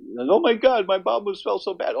my God, my bowel movements smell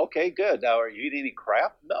so bad. Okay, good. Now, are you eating any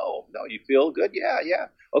crap? No, you feel good? Yeah.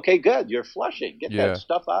 Okay, good. You're flushing. Get that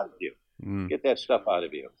stuff out of you. Get that stuff out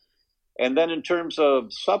of you. And then in terms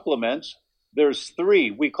of supplements, there's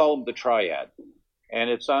 3. We call them the triad. And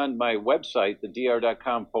it's on my website,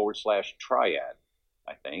 thedr.com/triad,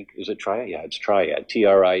 I think. Is it triad? Yeah, it's triad,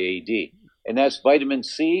 TRIAD. And that's vitamin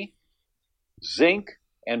C, zinc,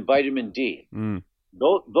 and vitamin D.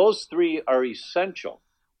 Those 3 are essential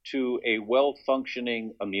to a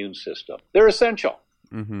well-functioning immune system. They're essential.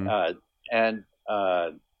 We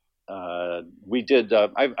did,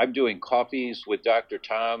 I'm doing coffees with Dr.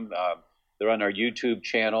 Tom. They're on our YouTube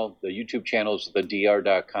channel. The YouTube channel is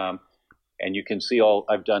thedr.com. And you can see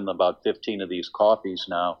I've done about 15 of these coffees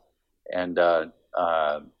now. And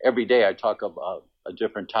every day I talk about a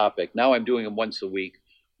different topic. Now I'm doing them once a week,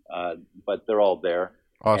 but they're all there.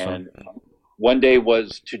 Awesome. And one day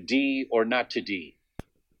was to D or not to D.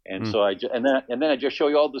 And so then I just show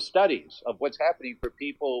you all the studies of what's happening for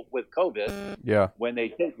people with COVID. Yeah. When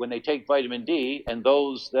they take vitamin D, and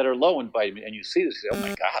those that are low in vitamin, and you see this, oh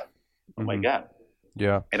my God.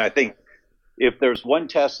 Yeah. And I think if there's one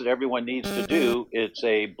test that everyone needs to do, it's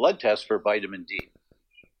a blood test for vitamin D.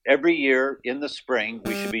 Every year in the spring,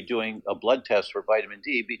 we should be doing a blood test for vitamin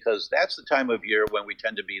D, because that's the time of year when we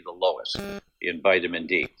tend to be the lowest in vitamin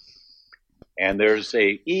D. And there's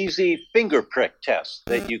a easy finger prick test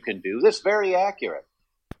that you can do that's very accurate.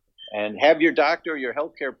 And have your doctor or your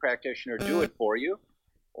healthcare practitioner do it for you.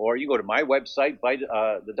 Or you go to my website,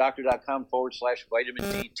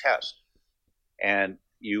 thedoctor.com/vitamin D test. And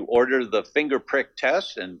you order the finger prick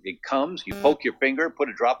test, and it comes. You poke your finger, put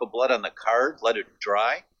a drop of blood on the card, let it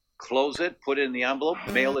dry, close it, put it in the envelope,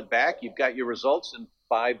 mail it back. You've got your results in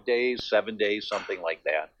 5 days, 7 days, something like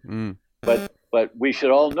that. But we should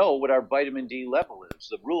all know what our vitamin D level is.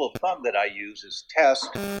 The rule of thumb that I use is test,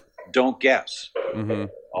 don't guess.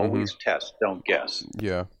 Always test, don't guess.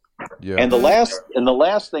 Yeah. And the last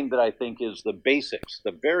thing that I think is the basics,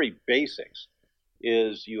 the very basics,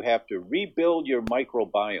 is you have to rebuild your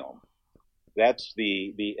microbiome. That's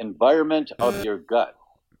the environment of your gut.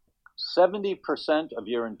 70% of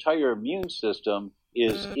your entire immune system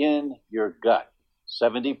is in your gut.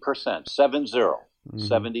 70%,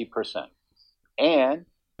 70%. And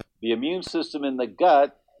the immune system in the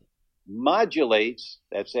gut modulates,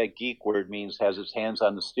 that's that geek word, means has its hands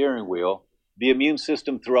on the steering wheel, the immune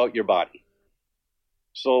system throughout your body.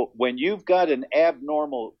 So when you've got an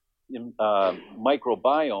abnormal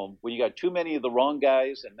microbiome, when you got too many of the wrong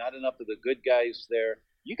guys and not enough of the good guys there,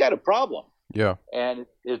 you got a problem. Yeah. And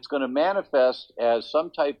it's going to manifest as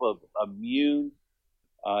some type of immune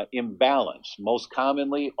imbalance, most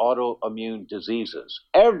commonly autoimmune diseases.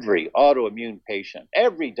 Every autoimmune patient,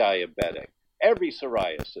 every diabetic, every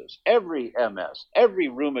psoriasis, every MS, every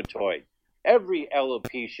rheumatoid, every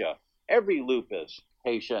alopecia, every lupus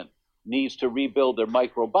patient needs to rebuild their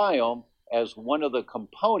microbiome as one of the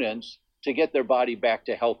components to get their body back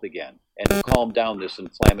to health again and to calm down this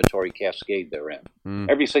inflammatory cascade they're in.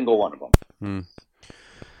 Every single one of them.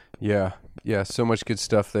 Yeah. So much good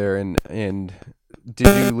stuff there. And did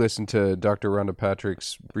you listen to Dr. Rhonda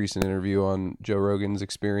Patrick's recent interview on Joe Rogan's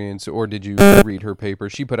experience, or did you read her paper?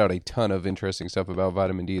 She put out a ton of interesting stuff about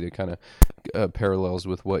vitamin D that kind of parallels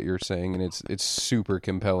with what you're saying, and it's super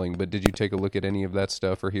compelling. But did you take a look at any of that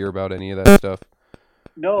stuff or hear about any of that stuff?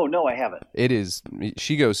 No, I haven't. It is.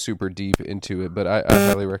 She goes super deep into it, but I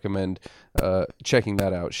highly recommend checking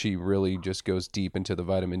that out. She really just goes deep into the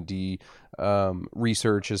vitamin D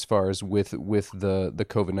research as far as with the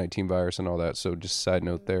COVID-19 virus and all that. So just a side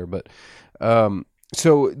note there. But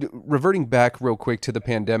so reverting back real quick to the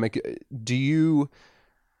pandemic,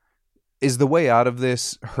 is the way out of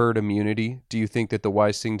this herd immunity? Do you think that the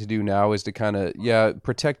wise thing to do now is to kind of,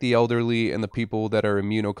 protect the elderly and the people that are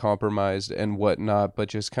immunocompromised and whatnot, but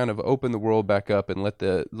just kind of open the world back up and let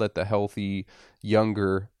the healthy,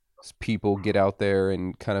 younger people get out there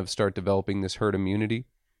and kind of start developing this herd immunity?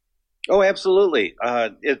 Oh, absolutely.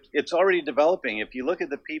 It's already developing. If you look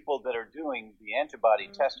at the people that are doing the antibody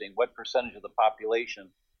testing, what percentage of the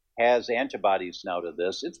population has antibodies now to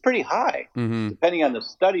this, it's pretty high. Depending on the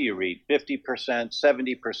study you read, 50%,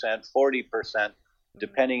 70%, 40%,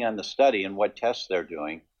 depending on the study and what tests they're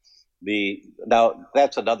doing. Now,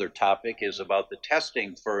 that's another topic, is about the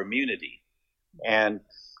testing for immunity. And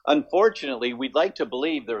unfortunately, we'd like to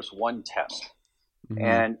believe there's one test.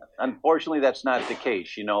 And unfortunately, that's not the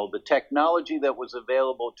case. You know, the technology that was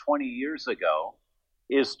available 20 years ago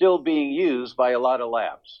is still being used by a lot of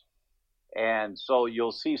labs. And so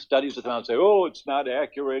you'll see studies that come out and say, oh, it's not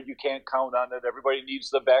accurate, you can't count on it, everybody needs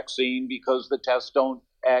the vaccine because the tests don't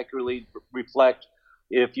accurately reflect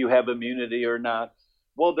if you have immunity or not.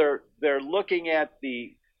 Well, they're looking at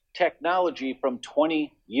the technology from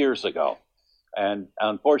 20 years ago. And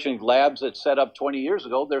unfortunately, labs that set up 20 years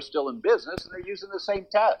ago, they're still in business and they're using the same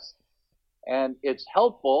test. And it's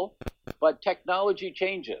helpful, but technology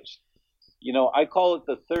changes. You know, I call it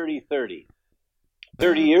the 30-30.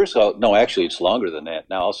 30 years ago, no, actually it's longer than that.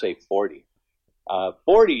 Now I'll say 40.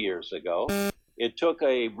 40 years ago, it took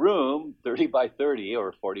a room, 30 by 30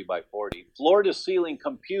 or 40 by 40, floor-to-ceiling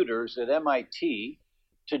computers at MIT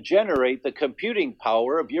to generate the computing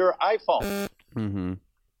power of your iPhone. And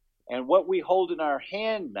what we hold in our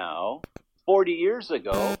hand now, 40 years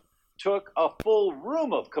ago, took a full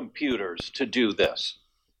room of computers to do this.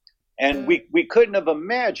 And we couldn't have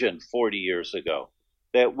imagined 40 years ago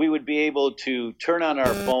that we would be able to turn on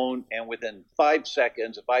our phone and within 5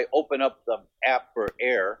 seconds, if I open up the app for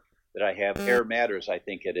air that I have, Air Matters, I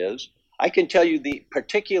think it is, I can tell you the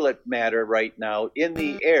particulate matter right now in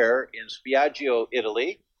the air in Spiaggio,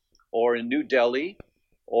 Italy, or in New Delhi,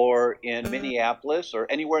 or in Minneapolis, or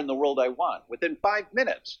anywhere in the world I want. Within 5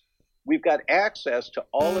 minutes, we've got access to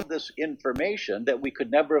all of this information that we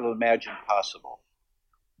could never have imagined possible.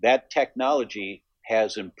 That technology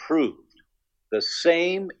has improved. The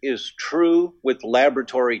same is true with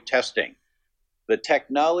laboratory testing. The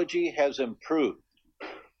technology has improved.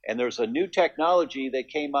 And there's a new technology that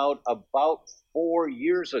came out about 4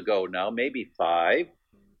 years ago now, maybe 5,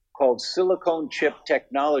 called silicone chip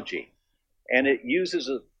technology. And it uses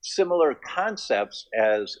similar concepts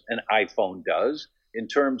as an iPhone does in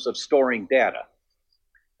terms of storing data.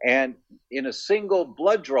 And in a single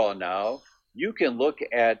blood draw now, you can look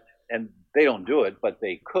at, and they don't do it, but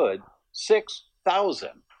they could, 6,000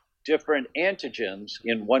 different antigens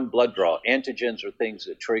in one blood draw. Antigens are things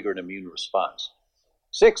that trigger an immune response.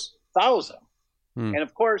 6,000. And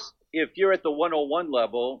of course, if you're at the 101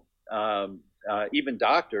 level, even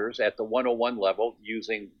doctors at the 101 level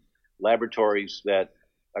using laboratories that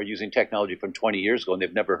are using technology from 20 years ago and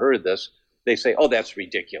they've never heard of this, they say, oh, that's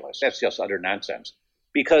ridiculous. That's just utter nonsense.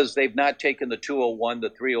 Because they've not taken the 201, the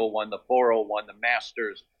 301, the 401, the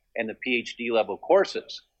master's, and the PhD level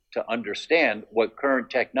courses to understand what current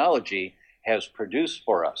technology has produced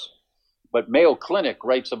for us. But Mayo Clinic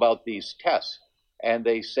writes about these tests, and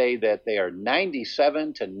they say that they are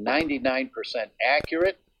 97 to 99%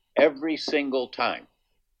 accurate every single time.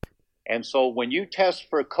 And so when you test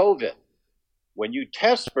for COVID, when you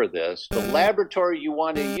test for this, the laboratory you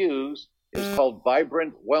want to use is called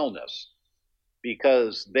Vibrant Wellness,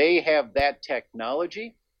 because they have that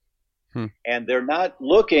technology, and they're not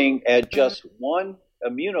looking at just one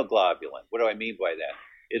immunoglobulin. What do I mean by that?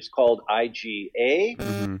 It's called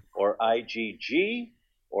IgA or IgG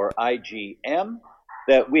or IgM,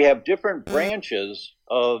 that we have different branches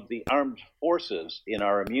of the armed forces in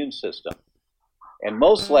our immune system. And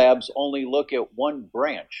most labs only look at one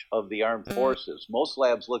branch of the armed forces. Most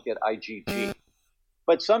labs look at IgG.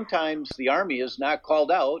 But sometimes the Army is not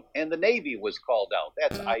called out and the Navy was called out.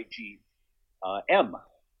 That's IgM.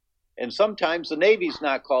 And sometimes the Navy's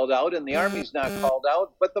not called out and the Army's not called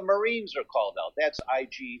out, but the Marines are called out. That's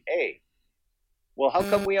IgA. Well, how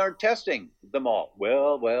come we aren't testing them all?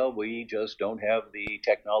 Well, we just don't have the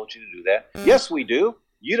technology to do that. Yes, we do.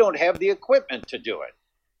 You don't have the equipment to do it.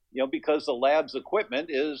 Because the lab's equipment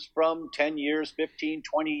is from 10 years, 15,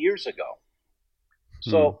 20 years ago.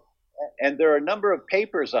 So, and there are a number of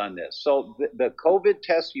papers on this. So the COVID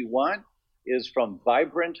test you want is from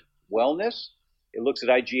Vibrant Wellness. It looks at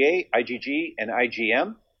IgA, IgG, and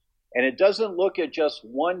IgM. And it doesn't look at just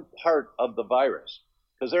one part of the virus,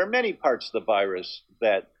 because there are many parts of the virus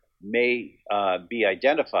that may be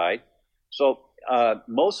identified. So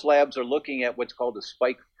most labs are looking at what's called a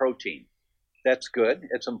spike protein. That's good.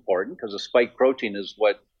 It's important because the spike protein is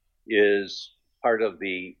what is part of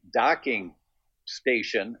the docking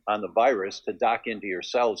station on the virus to dock into your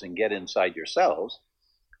cells and get inside your cells.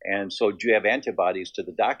 And so do you have antibodies to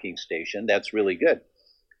the docking station? That's really good.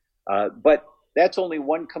 But that's only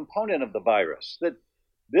one component of the virus.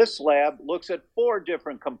 This lab looks at 4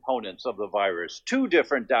 different components of the virus, 2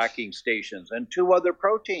 different docking stations, and 2 other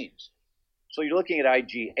proteins. So you're looking at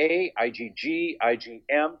IgA, IgG,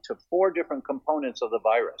 IgM to 4 different components of the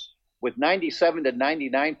virus with 97 to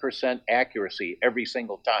 99% accuracy every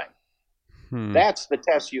single time. That's the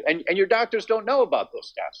test and your doctors don't know about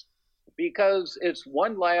those tests because it's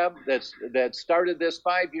one lab that started this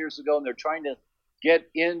 5 years ago, and they're trying to get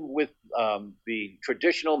in with the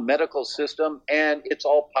traditional medical system, and it's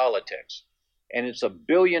all politics. And it's $1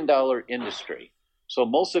 billion industry. So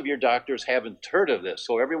most of your doctors haven't heard of this.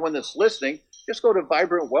 So everyone that's listening, just go to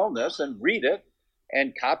Vibrant Wellness and read it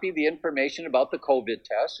and copy the information about the COVID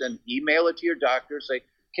test and email it to your doctor. Say,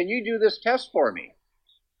 can you do this test for me?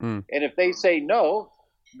 And if they say no,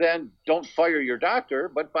 then don't fire your doctor,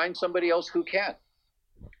 but find somebody else who can.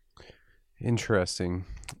 Interesting.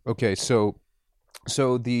 Okay, so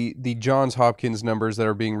the Johns Hopkins numbers that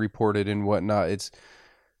are being reported and whatnot,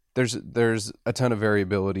 there's a ton of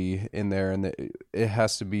variability in there, and it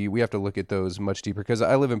has to be, we have to look at those much deeper, because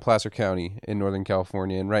I live in Placer County in Northern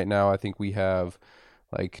California, and right now I think we have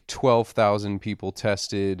like 12,000 people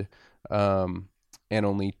tested, and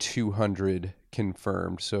only 200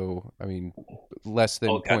 confirmed. So, I mean, less than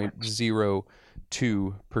 0.02%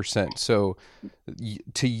 2%. So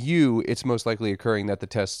to you, it's most likely occurring that the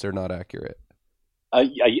tests are not accurate.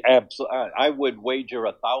 I would wager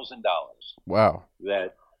 $1,000 Wow.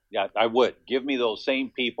 that, yeah, I would. Give me those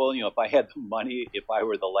same people. If I had the money, if I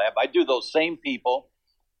were the lab, I'd do those same people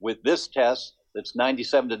with this test that's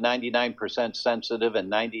 97 to 99% sensitive and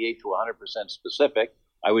 98 to 100% specific.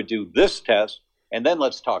 I would do this test, and then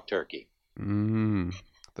let's talk turkey.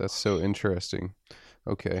 That's so interesting.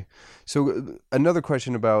 Okay. So another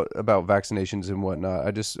question about vaccinations and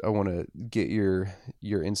whatnot. I want to get your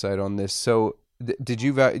insight on this. So did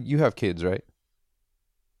you have kids, right?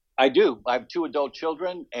 I do. I have 2 adult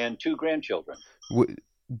children and 2 grandchildren.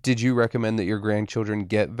 Did you recommend that your grandchildren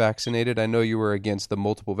get vaccinated? I know you were against the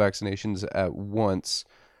multiple vaccinations at once,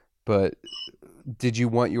 but did you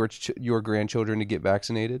want your grandchildren to get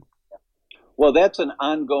vaccinated? Well, that's an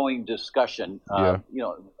ongoing discussion. Yeah.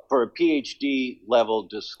 For a PhD level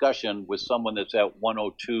discussion with someone that's at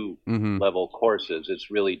 102 level courses,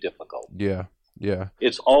 it's really difficult. Yeah. Yeah.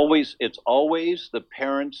 It's always the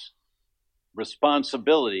parents'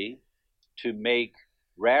 responsibility to make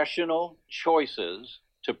rational choices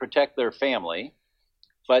to protect their family,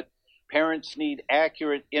 but parents need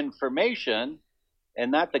accurate information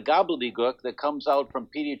and not the gobbledygook that comes out from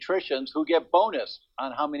pediatricians who get bonus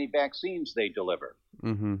on how many vaccines they deliver.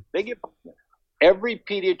 Every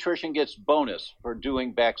pediatrician gets bonus for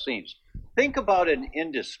doing vaccines. Think about an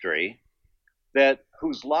industry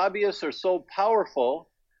whose lobbyists are so powerful,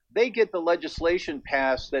 they get the legislation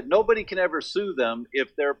passed that nobody can ever sue them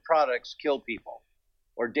if their products kill people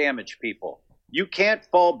or damage people. You can't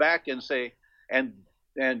fall back and say and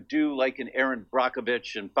do like an Aaron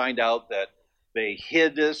Brockovich and find out that they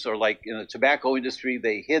hid this, or like in the tobacco industry,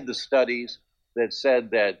 they hid the studies that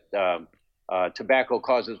said that tobacco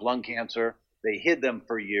causes lung cancer. They hid them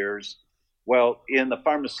for years. Well, in the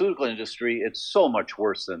pharmaceutical industry, it's so much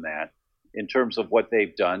worse than that in terms of what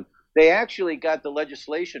they've done. They actually got the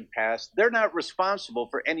legislation passed. They're not responsible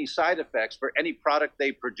for any side effects for any product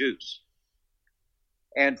they produce.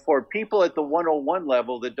 And for people at the 101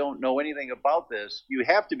 level that don't know anything about this, you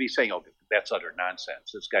have to be saying, oh, that's utter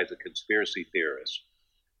nonsense. This guy's a conspiracy theorist.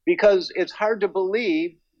 Because it's hard to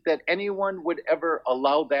believe that anyone would ever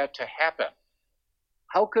allow that to happen.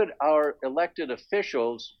 How could our elected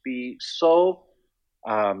officials be so,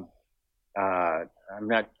 I'm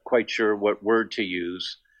not quite sure what word to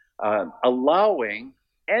use, allowing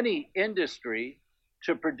any industry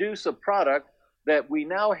to produce a product that we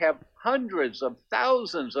now have hundreds of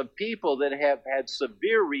thousands of people that have had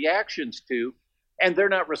severe reactions to, and they're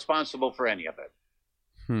not responsible for any of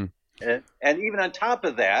it. And even on top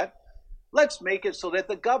of that, let's make it so that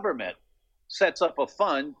the government sets up a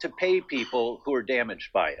fund to pay people who are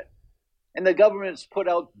damaged by it. And the government's put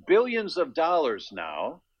out billions of dollars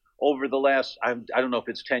now over the last, I don't know if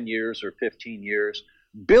it's 10 years or 15 years,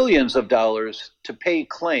 billions of dollars to pay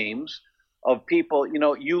claims of people.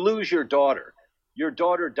 You lose your daughter. Your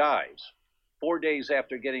daughter dies 4 days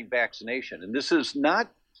after getting vaccination. And this is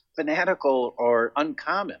not fanatical or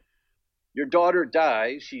uncommon. Your daughter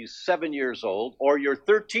dies, she's 7 years old, or your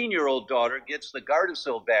 13-year-old daughter gets the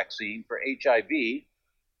Gardasil vaccine for HIV,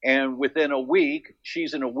 and within a week,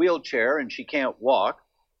 she's in a wheelchair and she can't walk,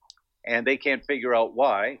 and they can't figure out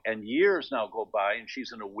why, and years now go by and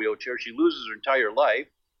she's in a wheelchair. She loses her entire life,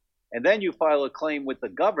 and then you file a claim with the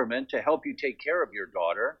government to help you take care of your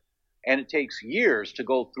daughter, and it takes years to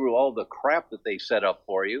go through all the crap that they set up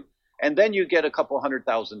for you, and then you get a couple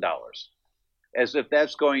 $100,000, as if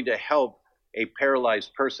that's going to help a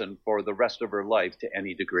paralyzed person for the rest of her life to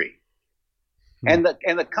any degree. And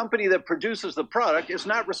the company that produces the product is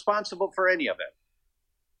not responsible for any of it.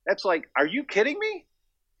 That's like, are you kidding me?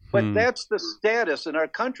 But that's the status in our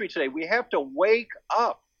country today. We have to wake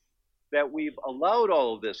up that we've allowed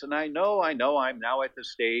all of this. And I know I'm now at the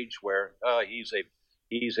stage where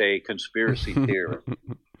he's a conspiracy theorist.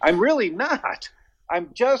 I'm really not. I'm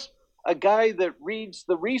just a guy that reads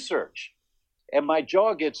the research. And my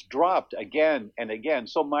jaw gets dropped again and again.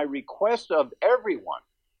 So my request of everyone,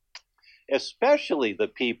 especially the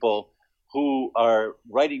people who are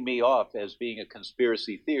writing me off as being a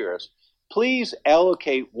conspiracy theorist, please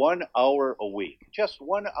allocate 1 hour a week, just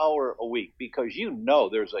 1 hour a week, because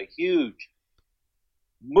there's a huge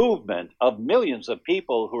movement of millions of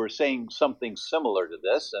people who are saying something similar to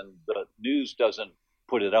this, and the news doesn't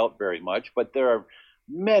put it out very much, but there are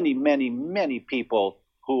many, many, many people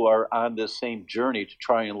who are on this same journey to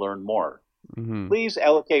try and learn more. Please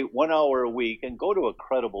allocate 1 hour a week and go to a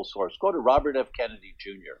credible source. Go to Robert F. Kennedy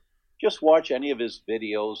Jr. Just watch any of his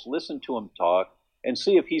videos, listen to him talk, and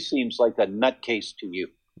see if he seems like a nutcase to you.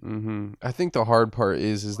 I think the hard part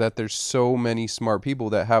is that there's so many smart people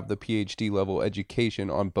that have the PhD level education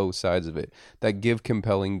on both sides of it that give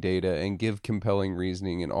compelling data and give compelling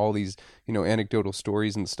reasoning and all these, anecdotal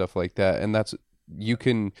stories and stuff like that. And that's, you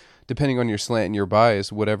can, depending on your slant and your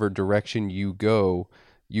bias, whatever direction you go,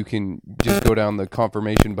 you can just go down the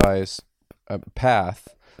confirmation bias path.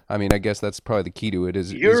 I mean, I guess that's probably the key to it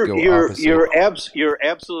is go opposite. You're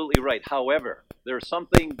absolutely right. However, there's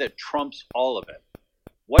something that trumps all of it.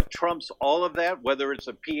 What trumps all of that, whether it's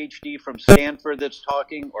a PhD from Stanford that's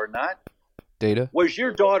talking or not? Data. Was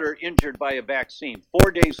your daughter injured by a vaccine?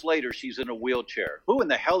 4 days later, she's in a wheelchair. Who in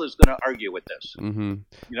the hell is going to argue with this?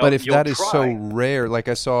 But if that is so rare, like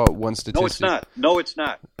I saw one statistic. No, it's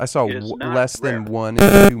not. I saw less than 1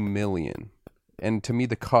 in 2 million. And to me,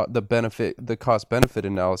 the cost benefit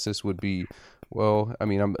analysis would be, well, I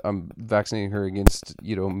mean, I'm vaccinating her against,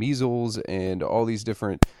 measles and all these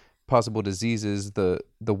different possible diseases. The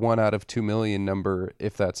 1 out of 2 million number,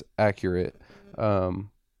 if that's accurate, the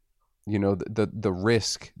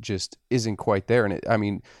risk just isn't quite there.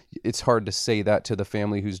 And it's hard to say that to the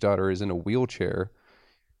family whose daughter is in a wheelchair.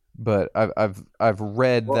 But I've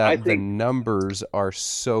read that the numbers are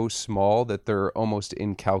so small that they're almost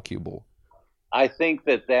incalculable. I think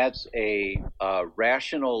that that's a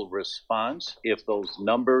rational response if those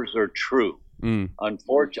numbers are true.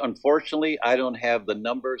 Unfortunately, I don't have the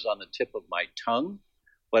numbers on the tip of my tongue,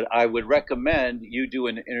 but I would recommend you do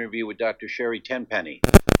an interview with Dr. Sherry Tenpenny,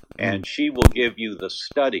 and she will give you the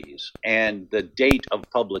studies and the date of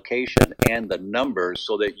publication and the numbers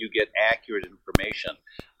so that you get accurate information.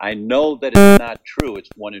 I know that it's not true. It's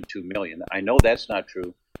 1 in 2 million. I know that's not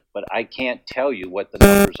true. But I can't tell you what the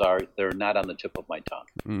numbers are. They're not on the tip of my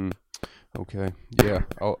tongue. Okay. Yeah,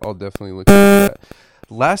 I'll definitely look at that.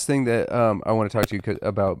 Last thing that I want to talk to you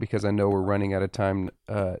about, because I know we're running out of time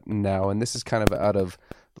now, and this is kind of out of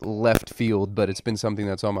left field, but it's been something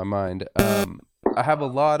that's on my mind. I have a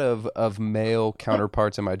lot of male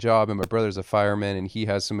counterparts in my job, and my brother's a fireman, and he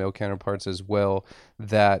has some male counterparts as well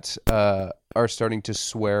that are starting to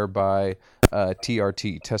swear by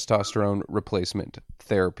TRT, testosterone replacement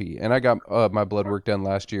therapy. And I got my blood work done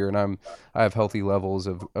last year, and I have healthy levels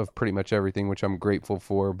of pretty much everything, which I'm grateful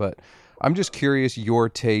for. But I'm just curious your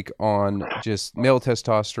take on just male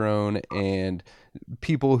testosterone and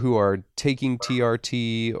people who are taking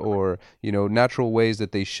TRT, or natural ways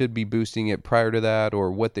that they should be boosting it prior to that,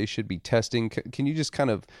 or what they should be testing. Can you just kind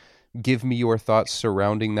of give me your thoughts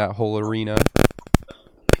surrounding that whole arena?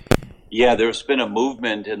 Yeah, there's been a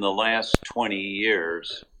movement in the last 20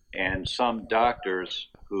 years, and some doctors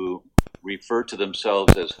who refer to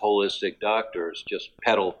themselves as holistic doctors just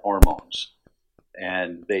peddle hormones.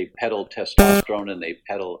 And they peddle testosterone and they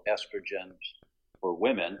peddle estrogens for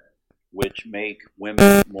women, which make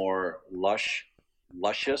women more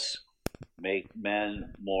luscious, make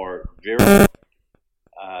men more virile,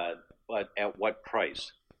 but at what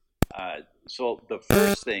price? So the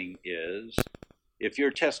first thing is, if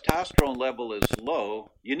your testosterone level is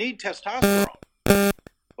low, you need testosterone.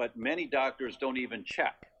 But many doctors don't even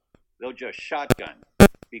check. They'll just shotgun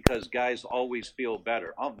because guys always feel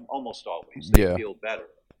better. Almost always. They feel better.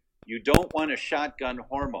 You don't want to shotgun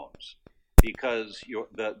hormones because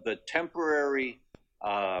the temporary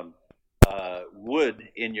wood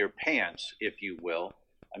in your pants, if you will.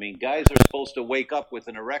 I mean, guys are supposed to wake up with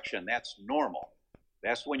an erection. That's normal.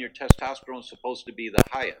 That's when your testosterone is supposed to be the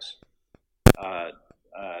highest.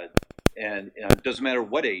 And it doesn't matter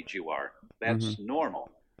what age you are. That's normal.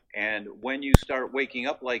 And when you start waking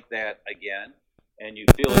up like that again, and you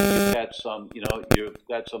feel like you've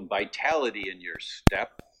got some vitality in your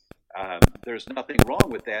step, there's nothing wrong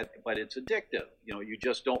with that, but it's addictive. You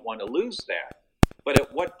just don't want to lose that. But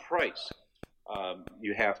at what price?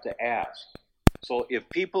 You have to ask. So if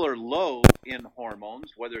people are low in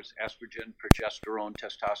hormones, whether it's estrogen, progesterone,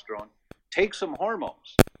 testosterone, take some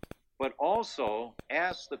hormones. But also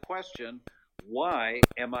ask the question, why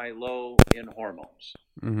am I low in hormones?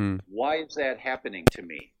 Why is that happening to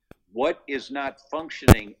me? What is not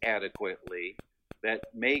functioning adequately that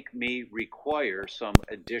make me require some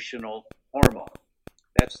additional hormone?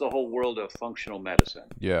 That's the whole world of functional medicine.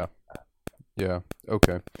 Yeah.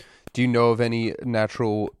 Okay. Do you know of any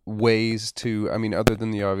natural ways to, other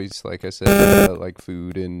than the obvious, like I said, like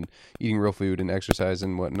food and eating real food and exercise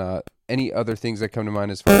and whatnot, any other things that come to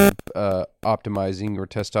mind as far as optimizing your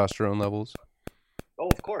testosterone levels? Oh,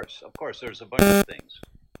 of course. There's a bunch of things.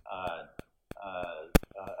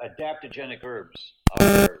 Adaptogenic herbs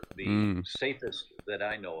are the safest that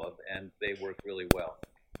I know of, and they work really well.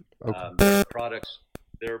 Okay. There are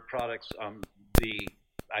products.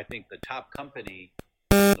 I think the top company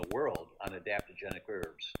in the the world on adaptogenic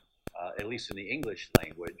herbs, at least in the English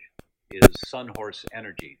language, is Sunhorse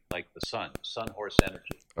Energy, like the sun, Sunhorse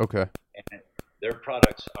Energy. Okay. And their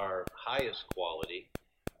products are highest quality,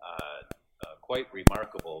 quite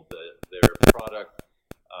remarkable. Their product,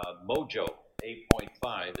 Mojo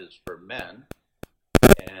 8.5, is for men,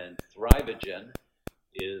 and Thrivogen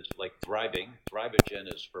is like thriving.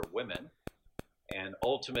 Thrivogen is for women, and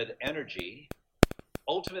Ultimate Energy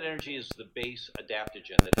is the base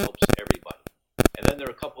adaptogen that helps everybody. And then there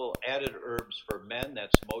are a couple added herbs for men,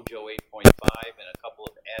 that's Mojo 8.5, and a couple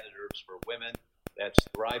of added herbs for women, that's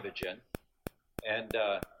Thrivogen. And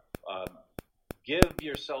give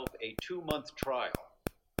yourself a 2-month trial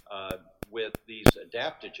with these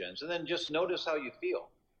adaptogens, and then just notice how you feel.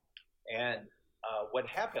 And what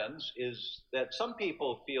happens is that some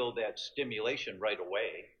people feel that stimulation right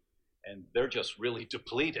away, and they're just really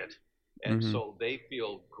depleted. And so they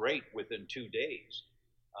feel great within 2 days.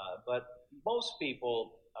 But most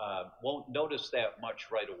people won't notice that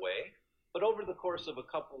much right away. But over the course of a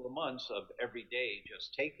couple of months of every day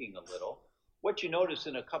just taking a little, what you notice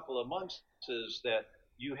in a couple of months is that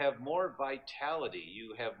you have more vitality,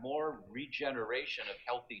 you have more regeneration of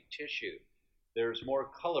healthy tissue. There's more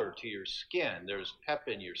color to your skin, there's pep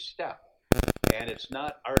in your step. And it's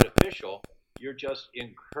not artificial, you're just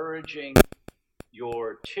encouraging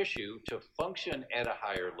your tissue to function at a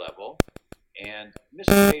higher level. And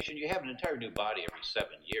Mr. Patient, you have an entire new body every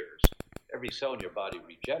 7 years. Every cell in your body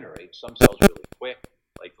regenerates. Some cells really quick,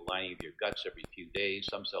 like the lining of your guts every few days.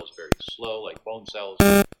 Some cells very slow, like bone cells.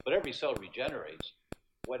 But every cell regenerates.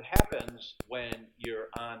 What happens when you're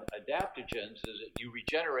on adaptogens is that you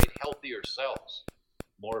regenerate healthier cells,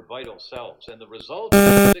 more vital cells. And the result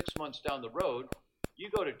is 6 months down the road, you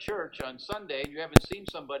go to church on Sunday and you haven't seen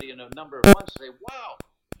somebody in a number of months and say, wow,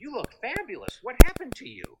 you look fabulous. What happened to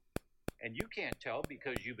you? And you can't tell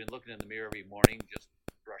because you've been looking in the mirror every morning, just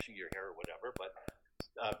brushing your hair or whatever. But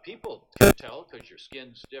people can tell because your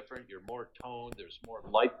skin's different, you're more toned, there's more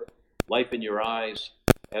life in your eyes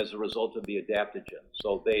as a result of the adaptogens.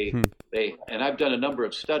 So and I've done a number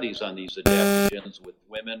of studies on these adaptogens with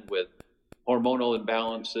women with hormonal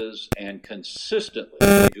imbalances, and consistently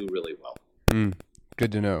they do really well.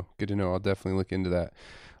 Good to know. I'll definitely look into that.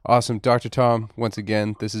 Awesome. Dr. Tom, once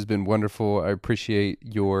again, this has been wonderful. I appreciate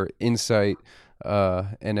your insight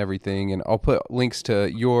and everything. And I'll put links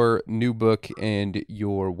to your new book and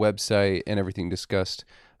your website and everything discussed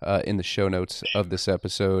in the show notes of this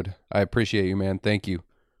episode. I appreciate you, man. Thank you.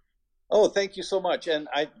 Oh, thank you so much. And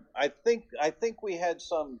I think we had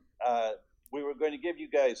some, we were going to give you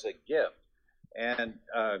guys a gift. And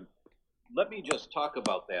let me just talk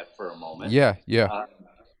about that for a moment. Yeah.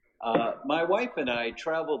 My wife and I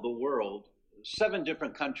traveled the world, 7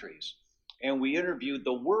 different countries, and we interviewed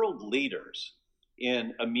the world leaders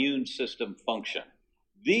in immune system function,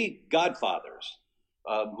 the godfathers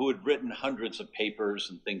who had written hundreds of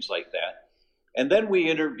papers and things like that. And then we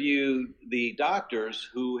interviewed the doctors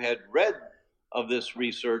who had read of this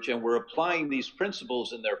research and were applying these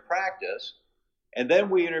principles in their practice. And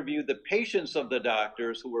then we interviewed the patients of the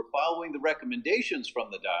doctors who were following the recommendations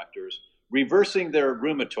from the doctors, reversing their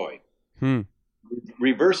rheumatoid,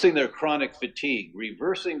 reversing their chronic fatigue,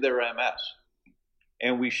 reversing their MS.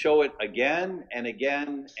 And we show it again and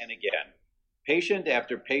again and again, patient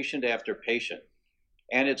after patient after patient.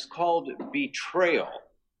 And it's called Betrayal,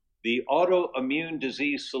 the autoimmune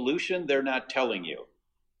disease solution they're not telling you.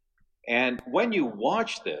 And when you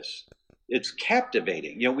watch this, it's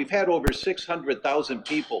captivating. You know, we've had over 600,000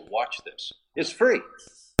 people watch this. It's free.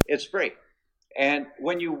 It's free. And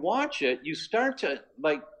when you watch it, you start to,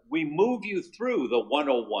 like, we move you through the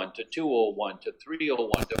 101 to 201 to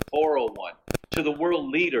 301 to 401 to the world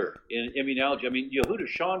leader in immunology. I mean, Yehuda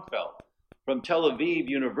Schoenfeld from Tel Aviv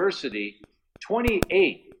University,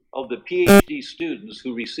 28 of the PhD students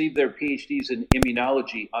who received their PhDs in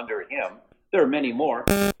immunology under him, there are many more,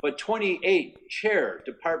 but 28 chair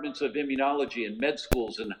departments of immunology in med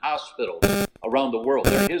schools and hospitals around the world.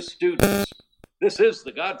 They're his students. This is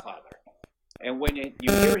the godfather. And when you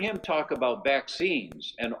hear him talk about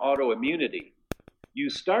vaccines and autoimmunity, you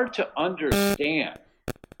start to understand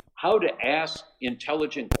how to ask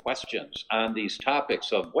intelligent questions on these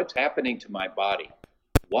topics of what's happening to my body.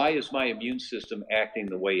 Why is my immune system acting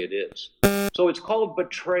the way it is? So it's called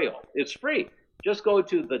Betrayal. It's free. Just go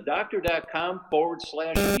to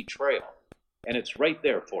thedoctor.com/betrayal, and it's right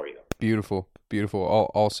there for you. Beautiful. I'll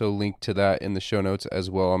also link to that in the show notes as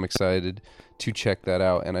well. I'm excited to check that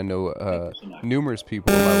out, and I know numerous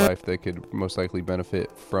people in my life that could most likely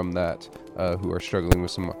benefit from that who are struggling with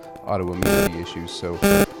some autoimmunity issues. So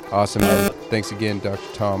awesome, man. Thanks again, Dr.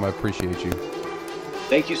 Tom. I appreciate you.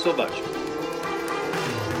 Thank you so much.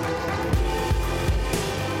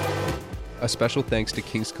 A special thanks to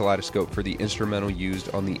King's Kaleidoscope for the instrumental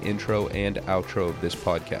used on the intro and outro of this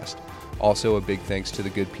podcast. Also, a big thanks to the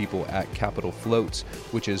good people at Capital Floats,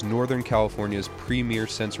 which is Northern California's premier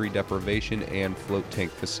sensory deprivation and float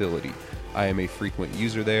tank facility. I am a frequent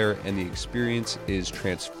user there, and the experience is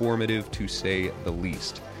transformative to say the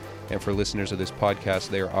least. And for listeners of this podcast,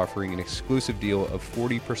 they are offering an exclusive deal of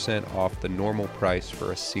 40% off the normal price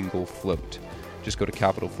for a single float. Just go to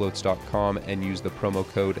capitalfloats.com and use the promo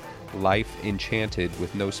code LifeEnchanted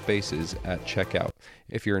with no spaces at checkout.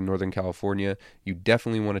 If you're in Northern California, you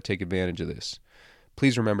definitely want to take advantage of this.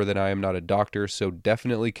 Please remember that I am not a doctor, so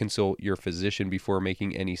definitely consult your physician before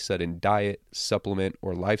making any sudden diet, supplement,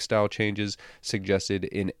 or lifestyle changes suggested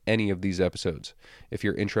in any of these episodes. If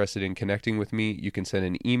you're interested in connecting with me, you can send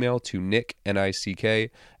an email to Nick, N-I-C-K,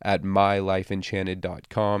 at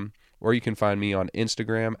mylifeenchanted.com, or you can find me on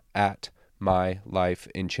Instagram at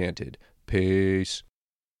mylifeenchanted. Peace.